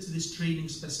 like I said, to this training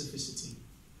specificity.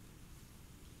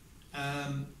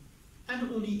 And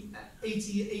only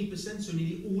 88%, so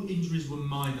nearly all injuries were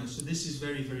minor, so this is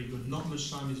very, very good. Not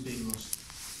much time is being lost.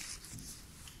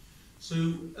 So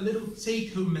a little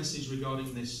take-home message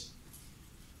regarding this.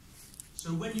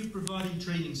 So when you're providing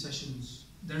training sessions,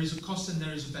 there is a cost and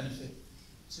there is a benefit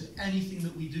to anything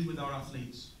that we do with our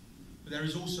athletes. But there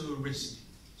is also a risk.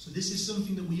 So this is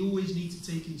something that we always need to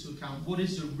take into account. What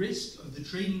is the risk of the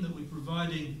training that we're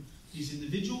providing these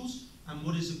individuals, and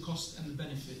what is the cost and the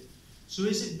benefit? So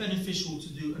is it beneficial to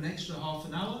do an extra half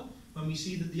an hour when we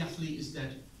see that the athlete is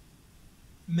dead?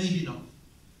 Maybe not.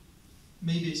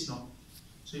 Maybe it's not.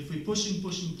 So if we're pushing,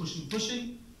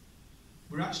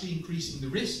 we're actually increasing the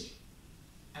risk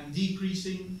and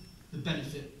decreasing the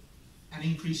benefit and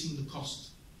increasing the cost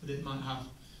that it might have.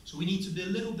 So we need to be a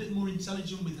little bit more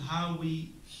intelligent with how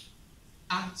we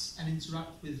act and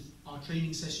interact with our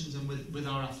training sessions and with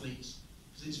our athletes.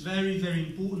 Because it's very, very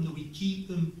important that we keep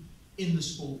them in the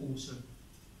sport also.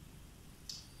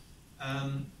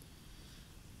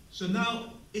 So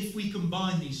now, if we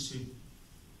combine these two,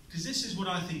 because this is what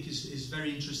I think is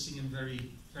very interesting and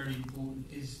very, very important,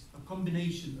 is a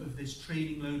combination of this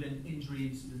training load and injury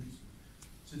incidence.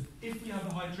 So if we have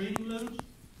a high training load,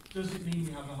 does it mean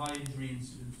we have a high injury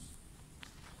incidence?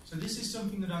 So this is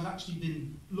something that has actually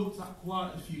been looked at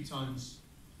quite a few times.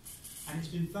 And it's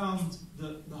been found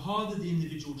that the harder the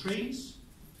individual trains,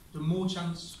 the more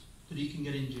chance that he can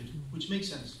get injured, which makes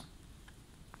sense.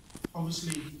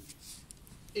 Obviously,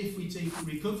 if we take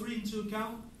recovery into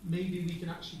account, maybe we can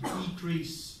actually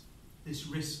decrease this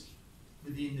risk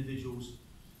with the individuals.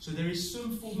 So there is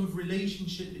some form of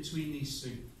relationship between these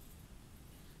two.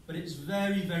 But it's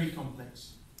very, very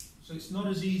complex. So it's not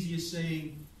as easy as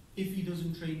saying, if he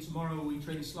doesn't train tomorrow or we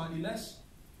train slightly less,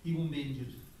 he won't be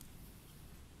injured.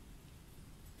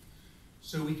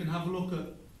 So we can have a look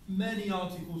at many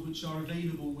articles which are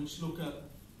available which look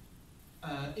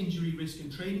at injury risk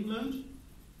and training load.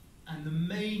 And the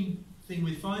main thing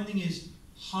we're finding is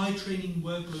high training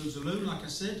workloads alone, like I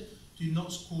said, do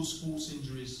not cause sports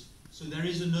injuries. So there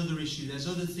is another issue. There's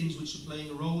other things which are playing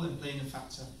a role and playing a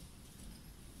factor.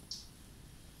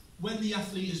 When the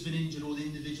athlete has been injured or the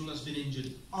individual has been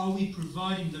injured, are we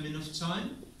providing them enough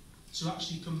time to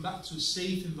actually come back to a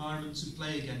safe environment to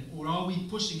play again? Or are we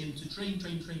pushing him to train?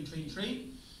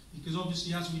 Because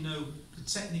obviously, as we know, the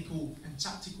technical and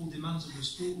tactical demands of the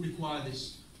sport require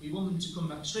this. We want him to come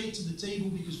back straight to the table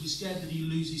because we're scared that he'll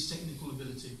lose his technical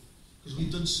ability. Because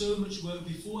we've done so much work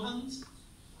beforehand,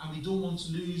 and we don't want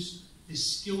to lose this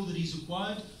skill that he's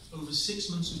acquired over 6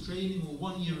 months of training or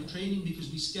 1 year of training because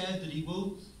we're scared that he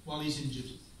will while he's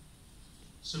injured.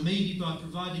 So maybe by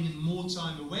providing him more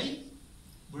time away,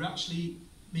 we're actually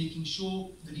making sure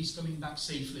that he's coming back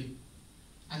safely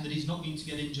and that he's not going to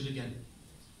get injured again.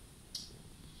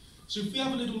 So if we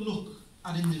have a little look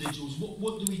at individuals,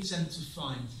 what do we tend to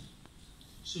find?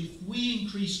 So if we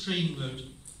increase training load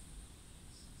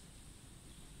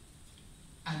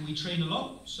and we train a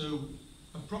lot, so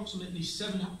approximately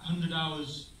 700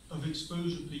 hours of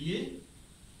exposure per year,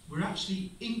 we're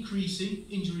actually increasing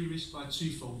injury risk by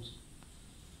twofold.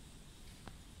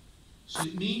 So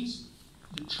it means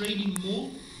that training more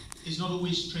is not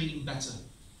always training better.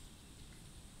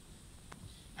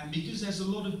 And because there's a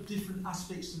lot of different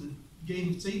aspects to the game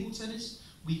of table tennis,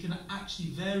 we can actually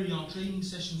vary our training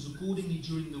sessions accordingly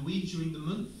during the week, during the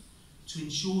month, to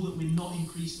ensure that we're not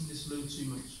increasing this load too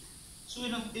much. So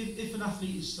if an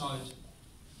athlete is tired,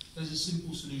 there's a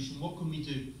simple solution. What can we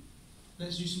do?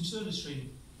 Let's do some service training.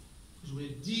 Because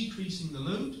we're decreasing the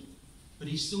load, but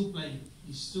he's still playing.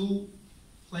 He's still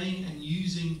playing and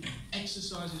using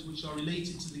exercises which are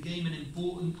related to the game and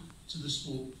important to the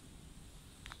sport.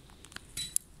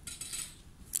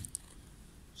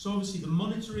 So obviously the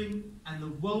monitoring and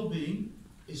the well-being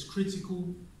is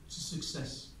critical to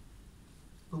success.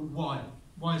 But why?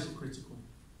 Why is it critical?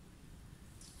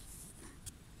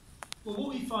 Well, what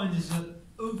we find is that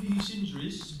overuse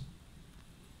injuries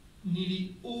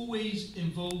nearly always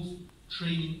involve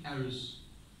training errors.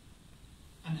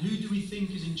 And who do we think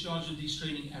is in charge of these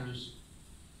training errors?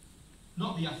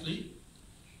 Not the athlete,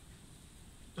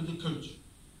 but the coach.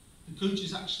 The coach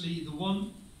is actually the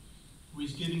one who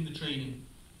is giving the training.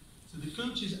 So the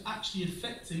coach is actually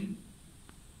affecting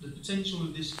the potential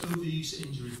of this overuse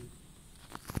injury.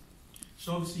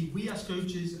 So obviously we as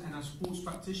coaches and as sports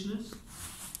practitioners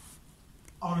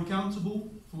are accountable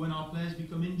for when our players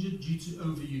become injured due to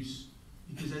overuse,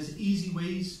 because there's easy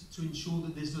ways to ensure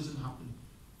that this doesn't happen.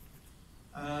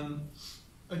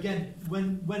 Again,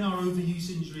 when our overuse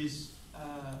injuries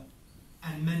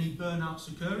and many burnouts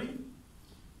occurring,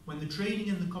 when the training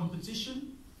and the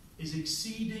competition is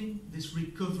exceeding this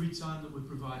recovery time that we're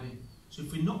providing. So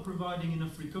if we're not providing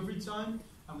enough recovery time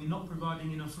and we're not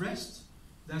providing enough rest,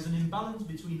 there's an imbalance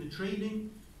between the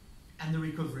training and the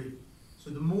recovery.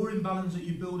 So the more imbalance that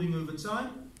you're building over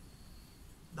time,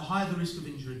 the higher the risk of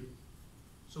injury.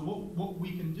 So what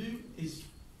we can do is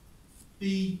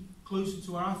be closer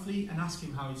to our athlete and ask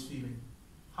him how he's feeling.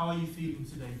 How are you feeling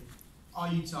today?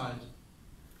 Are you tired?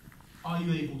 Are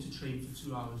you able to train for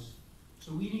 2 hours?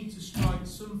 So we need to strike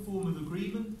some form of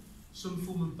agreement, some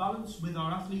form of balance with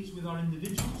our athletes, with our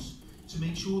individuals, to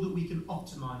make sure that we can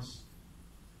optimize.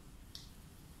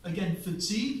 Again,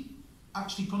 fatigue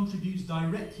actually contributes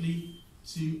directly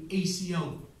to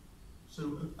ACL,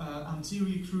 so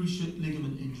anterior cruciate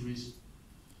ligament injuries.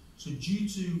 So due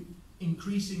to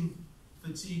increasing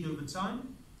fatigue over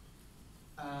time,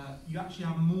 you actually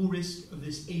have more risk of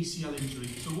this ACL injury.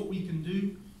 So what we can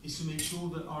do is to make sure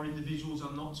that our individuals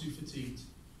are not too fatigued.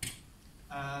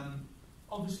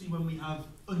 Obviously, when we have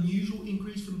unusual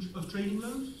increase of training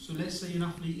load, so let's say an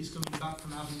athlete is coming back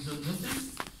from having done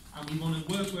nothing, and we want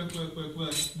to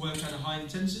work at a high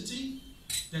intensity,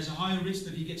 there's a higher risk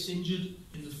that he gets injured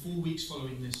in the 4 weeks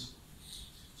following this.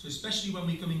 So especially when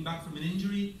we're coming back from an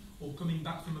injury or coming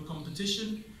back from a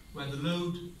competition where the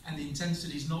load and the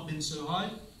intensity has not been so high,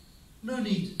 no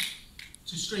need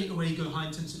to straight away go high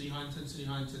intensity, high intensity,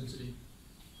 high intensity.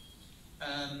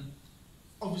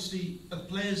 Obviously, a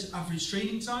player's average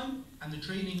training time and the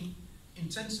training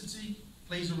intensity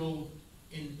plays a role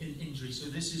in injury, so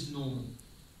this is normal.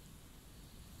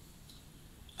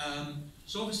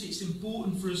 So obviously it's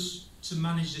important for us to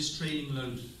manage this training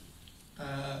load.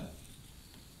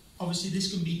 Obviously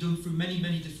this can be done through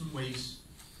many different ways.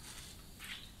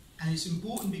 And it's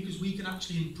important because we can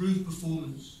actually improve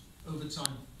performance over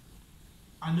time.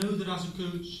 I know that as a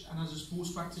coach and as a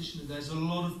sports practitioner, there's a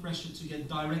lot of pressure to get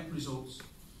direct results,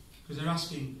 because they're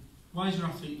asking, why is your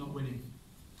athlete not winning?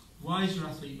 Why is your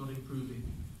athlete not improving?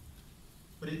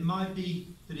 But it might be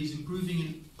that he's improving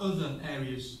in other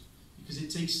areas, because it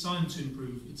takes time to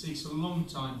improve. It takes a long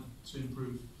time to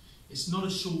improve. It's not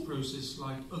a short process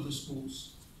like other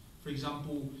sports. For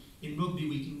example, in rugby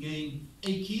we can gain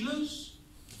 8 kilos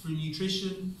through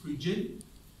nutrition, through gym,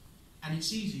 and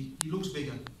it's easy, he looks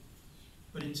bigger.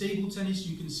 But in table tennis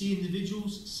you can see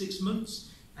individuals 6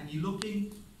 months and you're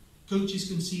looking, coaches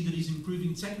can see that he's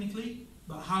improving technically,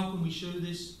 but how can we show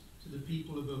this to the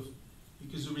people above?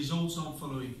 Because the results aren't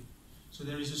following. So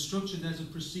there is a structure, there's a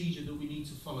procedure that we need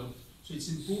to follow. So it's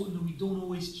important that we don't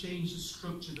always change the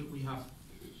structure that we have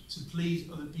to please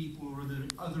other people or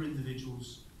other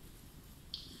individuals.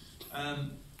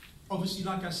 Obviously,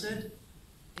 like I said,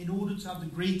 in order to have the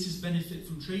greatest benefit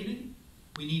from training,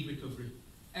 we need recovery.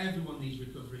 Everyone needs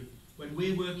recovery. When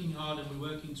we're working hard and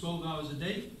we're working 12 hours a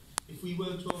day, if we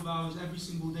work 12 hours every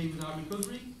single day without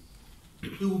recovery,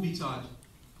 who will be tired?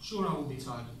 Sure, I will be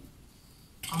tired.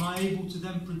 Am I able to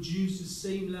then produce the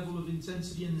same level of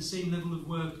intensity and the same level of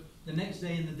work the next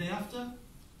day and the day after?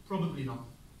 Probably not.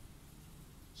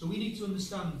 So we need to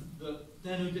understand that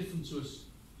they're no different to us.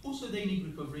 Also, they need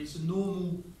recovery. It's a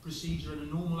normal procedure and a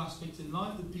normal aspect in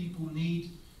life that people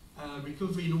need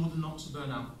recovery in order not to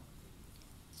burn out.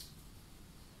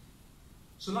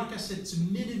 So like I said, to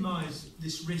minimise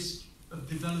this risk of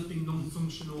developing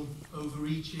non-functional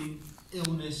overreaching,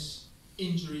 illness,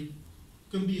 injury,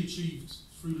 can be achieved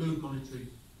through load monitoring.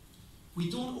 We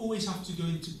don't always have to go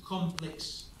into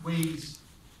complex ways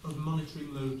of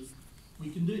monitoring load. We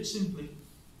can do it simply.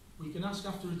 We can ask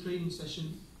after a training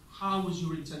session, how was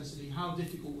your intensity? How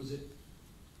difficult was it?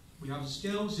 We have a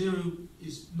scale. 0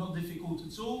 is not difficult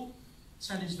at all.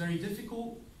 10 is very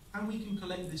difficult. And we can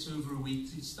collect this over a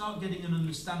week to start getting an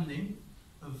understanding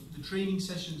of the training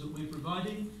sessions that we're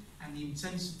providing and the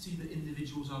intensity that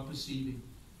individuals are perceiving.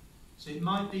 So it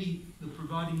might be that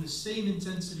providing the same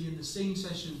intensity in the same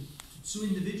session to 2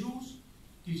 individuals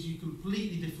gives you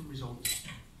completely different results.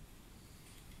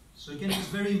 So again, it's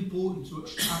very important to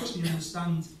actually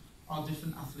understand our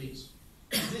different athletes.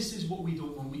 This is what we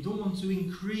don't want. We don't want to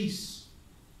increase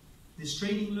this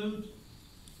training load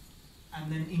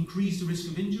and then increase the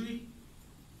risk of injury.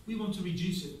 We want to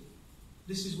reduce it.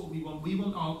 This is what we want. We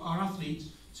want our athletes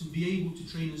to be able to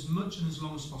train as much and as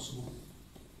long as possible.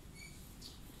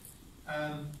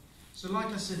 So like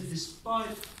I said,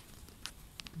 despite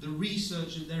the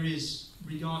research that there is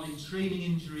regarding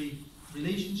training-injury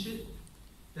relationship,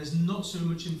 there's not so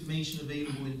much information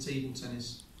available in table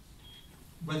tennis,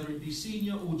 whether it be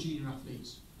senior or junior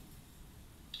athletes.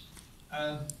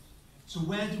 So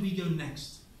where do we go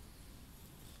next?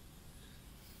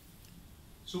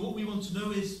 So what we want to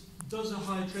know is, does a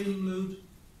higher training load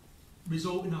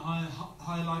result in a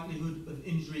high likelihood of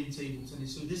injury in table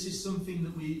tennis? So this is something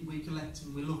that we collect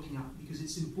and we're looking at because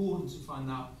it's important to find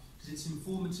out, because it's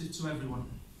informative to everyone.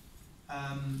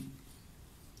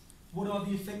 What are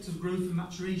the effects of growth and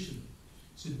maturation?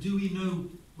 So do we know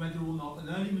whether or not an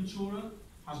early maturer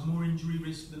has more injury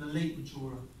risk than a late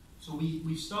maturer? So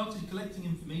we've started collecting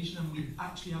information and we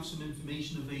actually have some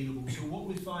information available. So what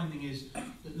we're finding is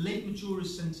that late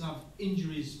maturers tend to have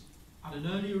injuries at an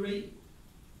earlier rate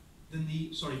than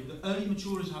the early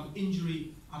maturers have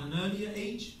injury at an earlier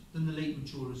age than the late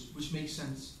maturers, which makes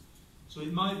sense. So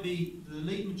it might be the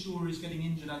late maturer is getting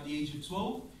injured at the age of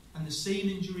 12 and the same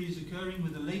injury is occurring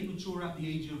with a late maturer at the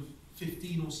age of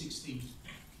 15 or 16.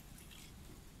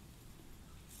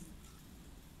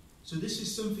 So this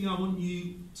is something I want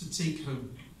you to take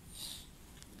home.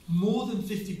 More than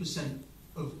 50%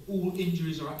 of all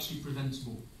injuries are actually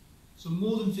preventable. So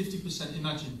more than 50%,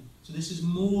 imagine. So this is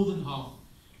more than half.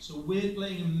 So we're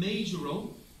playing a major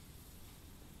role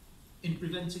in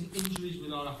preventing injuries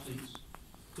with our athletes.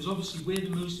 Because obviously we're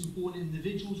the most important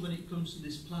individuals when it comes to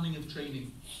this planning of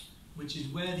training, which is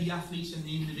where the athletes and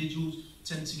the individuals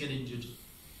tend to get injured.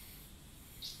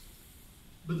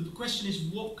 But the question is,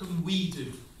 what can we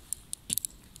do?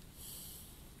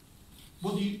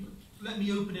 Let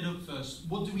me open it up first.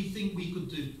 What do we think we could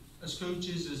do as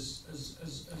coaches,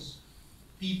 as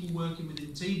people working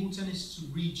within table tennis to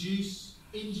reduce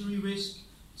injury risk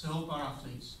to help our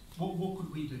athletes? What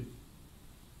could we do?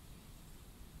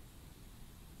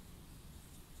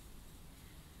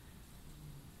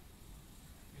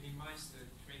 Minimize the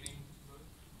training load.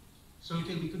 So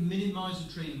okay, we can minimize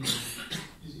the training load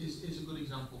is a good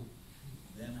example.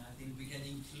 Then I think we can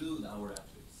include our athletes.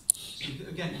 So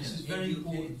again, this is very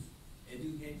important.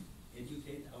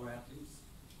 Educate our athletes,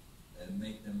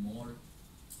 make them more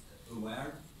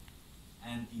aware,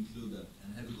 and include them,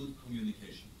 and have a good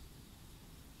communication.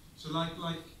 So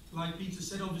like Peter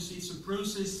said, obviously it's a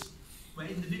process where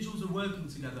individuals are working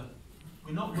together.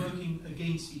 We're not working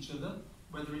against each other,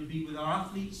 whether it be with our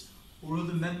athletes or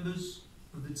other members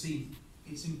of the team.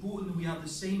 It's important that we have the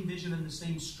same vision and the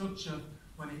same structure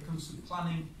when it comes to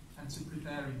planning and to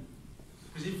preparing.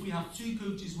 Because if we have 2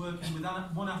 coaches working with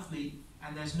 1 athlete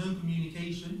and there's no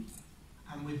communication,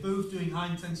 and we're both doing high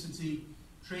intensity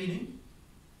training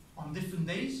on different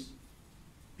days,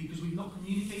 because we've not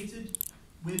communicated,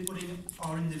 we're putting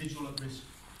our individual at risk.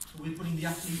 So we're putting the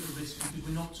athlete at risk because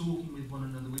we're not talking with one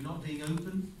another, we're not being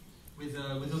open with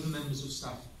other members of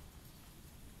staff.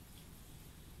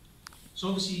 So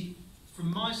obviously,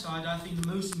 from my side, I think the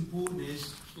most important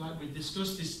is, like we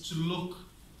discussed, is to look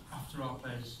after our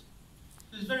players.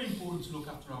 It's very important to look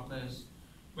after our players,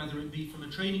 whether it be from a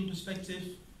training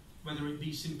perspective, whether it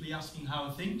be simply asking how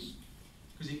are things.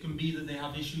 Because it can be that they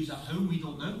have issues at home we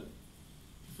don't know.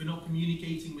 If we're not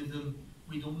communicating with them,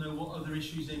 we don't know what other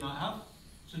issues they might have.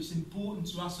 So it's important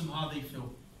to ask them how they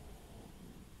feel.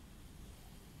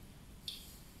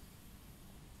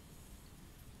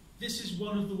 This is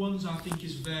one of the ones I think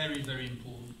is very, very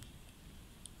important.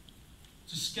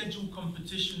 To schedule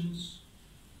competitions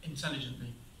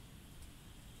intelligently.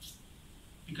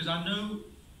 Because I know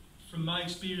from my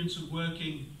experience of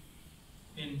working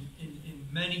in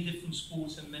many different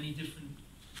sports and many different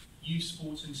youth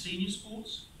sports and senior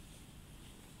sports,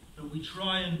 that we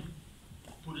try and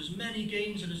put as many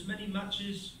games and as many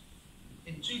matches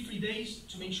in 2-3 days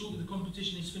to make sure that the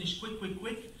competition is finished quick,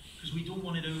 because we don't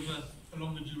want it over a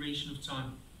longer duration of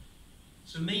time.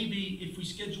 So maybe if we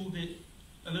scheduled it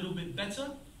a little bit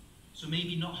better, so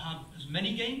maybe not have as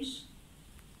many games,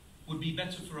 would be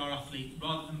better for our athlete,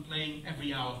 rather than playing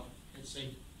every hour, let's say,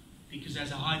 because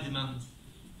there's a high demand.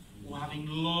 Or having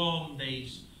long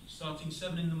days, starting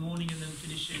 7 in the morning and then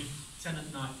finishing 10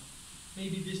 at night.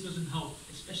 Maybe this doesn't help,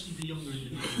 especially the younger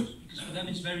individuals, because for them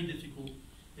it's very difficult.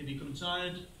 They become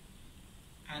tired,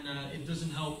 and it doesn't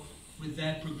help with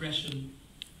their progression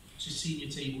to senior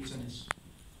table tennis.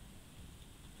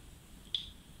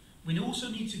 We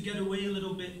also need to get away a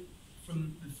little bit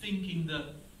from the thinking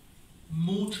that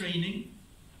more training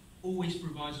always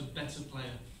provides a better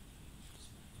player.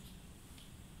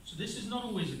 So this is not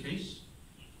always the case.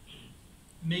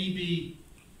 Maybe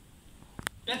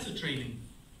better training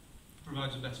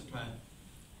provides a better player.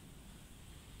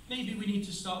 Maybe we need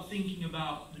to start thinking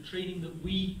about the training that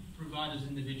we provide as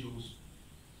individuals.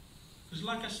 Because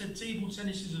like I said, table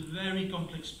tennis is a very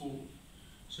complex sport.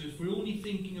 So if we're only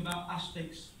thinking about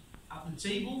aspects at the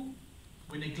table,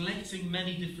 we're neglecting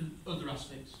many different other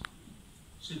aspects,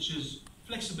 such as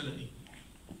flexibility.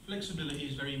 Flexibility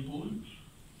is very important.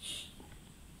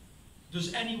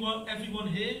 Does everyone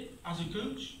here, as a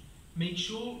coach, make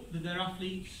sure that their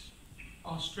athletes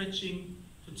are stretching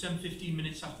for 10-15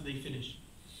 minutes after they finish?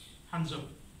 Hands up.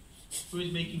 Who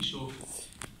is making sure?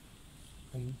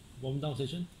 Warm down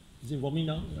session? Is it warming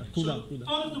down? Cool down.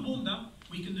 Part of the warm down,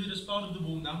 we can do it as part of the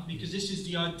warm down, because this is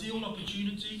the ideal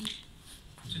opportunity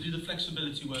to do the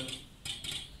flexibility work.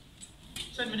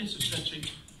 10 minutes of stretching.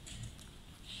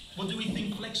 What do we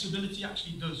think flexibility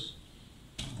actually does?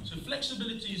 So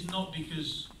flexibility is not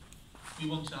because we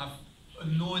want to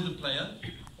annoy the player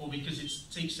or because it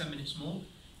takes 10 minutes more.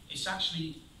 It's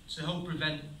actually to help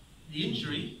prevent the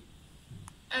injury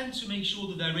and to make sure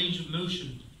that their range of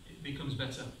motion becomes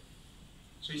better.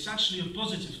 So it's actually a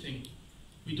positive thing.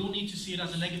 We don't need to see it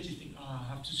as a negative thing. I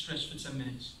have to stretch for 10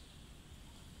 minutes.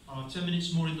 10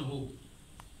 minutes more in the hall.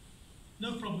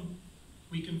 No problem.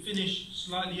 We can finish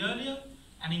slightly earlier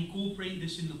and incorporate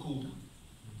this in the cool down.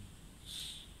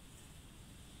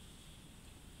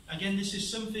 Again, this is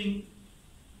something,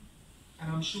 and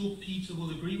I'm sure Peter will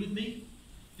agree with me,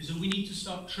 is that we need to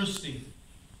start trusting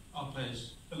our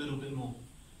players a little bit more.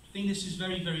 I think this is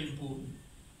very, very important,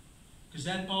 because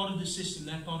they're part of the system,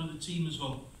 they're part of the team as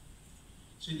well.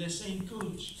 So they're saying,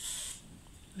 coach,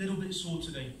 a little bit sore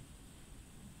today.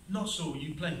 Not sore,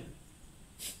 you play.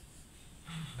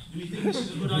 Do we think this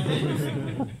is a good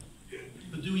idea?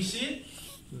 But do we see it?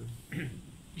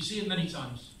 We see it many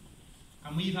times.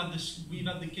 And we've had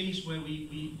the case where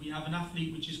we have an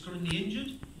athlete which is currently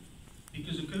injured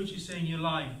because the coach is saying you're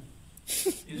lying.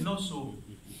 It's not so.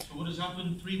 So what has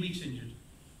happened? 3 weeks injured,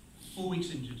 4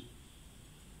 weeks injured.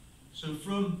 So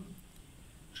from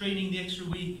training the extra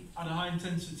week at a high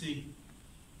intensity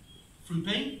through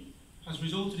pain has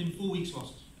resulted in 4 weeks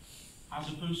lost, as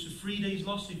opposed to 3 days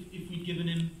lost if we'd given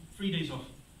him 3 days off.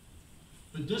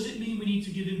 But does it mean we need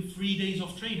to give him 3 days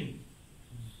off training?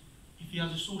 If he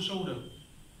has a sore shoulder,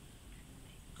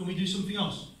 can we do something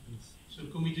else? So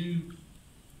can we do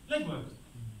leg work?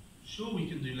 Sure, we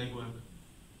can do leg work.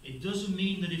 It doesn't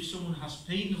mean that if someone has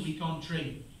pain that we can't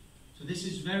train. So this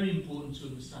is very important to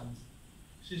understand.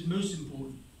 This is most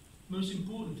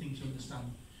important thing to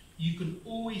understand. You can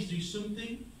always do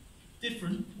something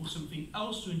different or something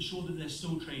else to ensure that they're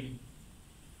still training.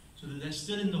 So that they're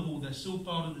still in the hall, they're still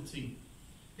part of the team.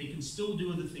 They can still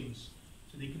do other things.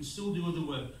 So they can still do other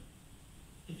work.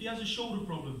 If he has a shoulder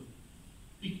problem,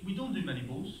 we don't do many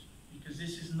balls, because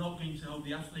this is not going to help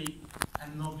the athlete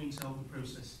and not going to help the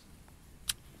process.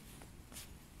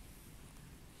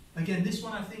 Again, this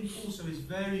one I think also is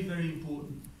very, very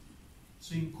important,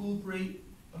 to incorporate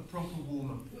a proper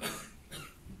warm-up.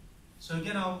 So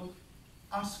again, I'll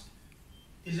ask,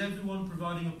 is everyone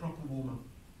providing a proper warm-up?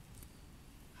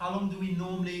 How long do we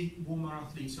normally warm our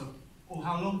athletes up? Or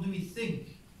how long do we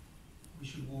think we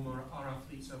should warm our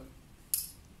athletes up?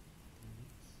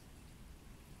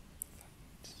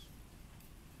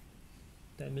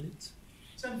 10 minutes.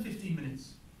 10, 15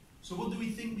 minutes. So what do we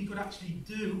think we could actually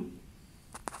do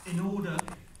in order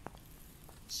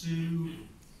to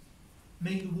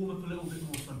make the warm-up a little bit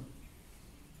more fun?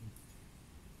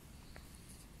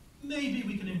 Maybe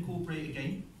we can incorporate a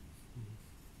game.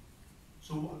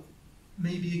 So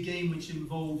maybe a game which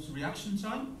involves reaction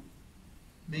time.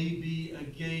 Maybe a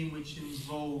game which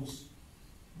involves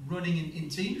running in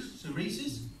teams, so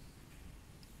races.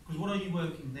 Because what are you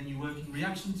working? Then you're working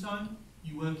reaction time,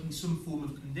 you're working some form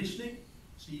of conditioning,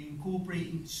 so you're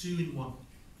incorporating 2 in 1.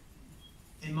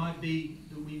 It might be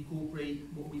that we incorporate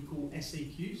what we call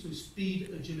SAQ, so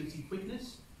speed, agility,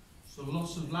 quickness. So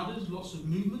lots of ladders, lots of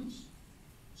movements.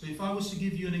 So if I was to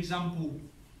give you an example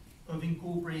of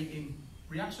incorporating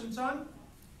reaction time,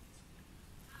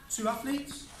 2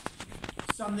 athletes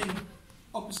standing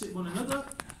opposite one another,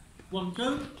 one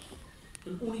cone,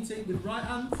 can only take with right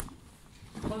hand.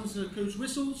 Once the coach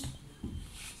whistles,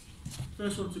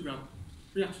 first one to grab.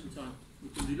 Reaction time. We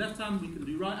can do left hand, we can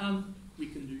do right hand, we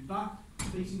can do back,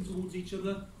 facing towards each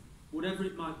other, whatever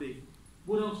it might be.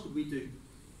 What else could we do?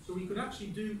 So we could actually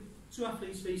do 2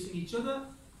 athletes facing each other,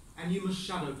 and you must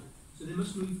shadow. So they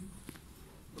must move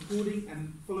according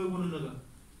and follow one another.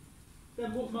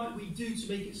 Then what might we do to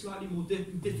make it slightly more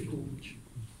difficult?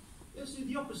 Let's do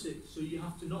the opposite. So you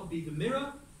have to not be the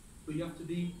mirror, but you have to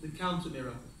be the counter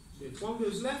mirror. So if one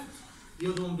goes left,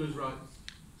 the other one goes right.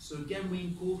 So again, we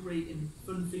incorporate in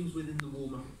fun things within the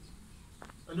warm-up.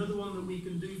 Another one that we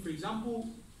can do, for example,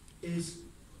 is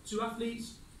 2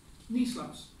 athletes, knee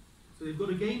slaps. So they've got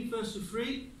a game, first to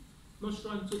 3, must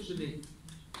try and touch the knee.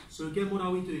 So again, what are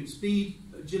we doing? Speed,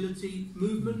 agility,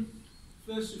 movement,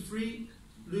 first to 3,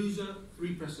 loser,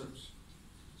 3 press-ups.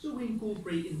 So we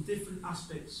incorporate in different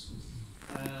aspects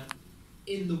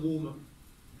in the warm-up,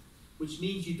 which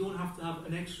means you don't have to have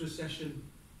an extra session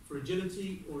for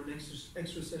agility, or an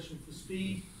extra session for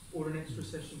speed, or an extra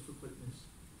session for quickness.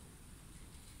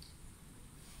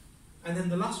 And then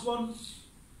the last one,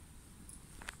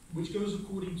 which goes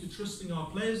according to trusting our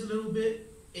players a little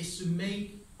bit, is to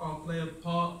make our player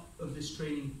part of this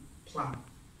training plan.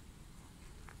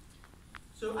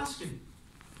 So ask him,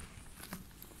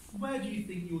 where do you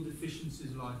think your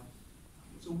deficiencies lie?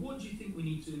 So what do you think we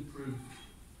need to improve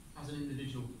as an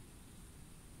individual?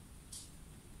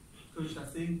 Coach, I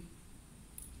think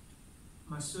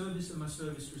my service and my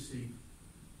service receive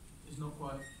is not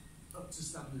quite up to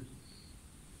standard.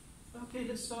 Okay,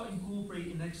 let's start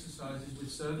incorporating exercises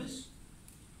with service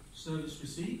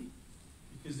receive,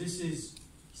 because this is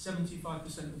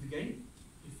 75% of the game.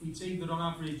 If we take that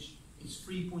on average, it's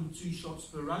 3.2 shots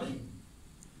per rally.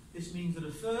 This means that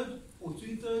 1/3 or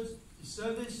 2/3 is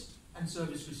service and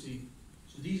service receive.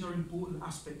 So these are important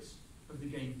aspects of the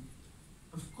game.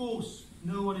 Of course,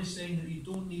 no one is saying that you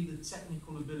don't need the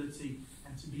technical ability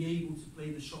and to be able to play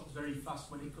the shots very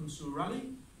fast when it comes to a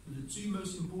rally. But the 2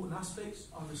 most important aspects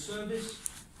are the service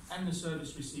and the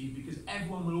service receive, because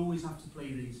everyone will always have to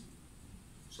play these.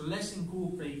 So let's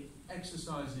incorporate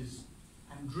exercises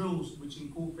and drills which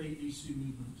incorporate these 2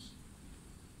 movements.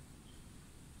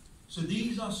 So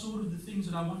these are sort of the things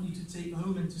that I want you to take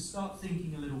home and to start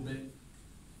thinking a little bit.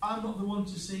 I'm not the one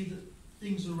to say that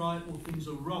things are right or things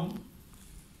are wrong.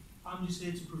 I'm just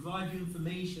here to provide you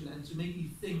information and to make you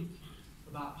think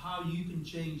about how you can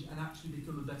change and actually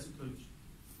become a better coach.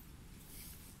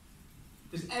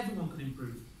 Because everyone can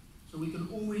improve. So we can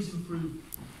always improve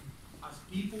as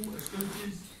people, as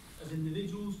coaches, as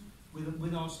individuals,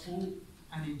 with our sport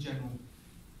and in general.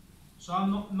 So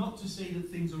I'm not to say that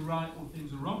things are right or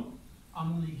things are wrong.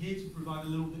 I'm only here to provide a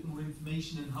little bit more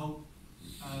information and help,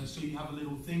 so you have a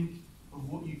little think of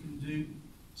what you can do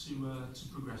to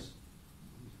progress.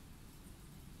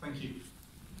 Thank you.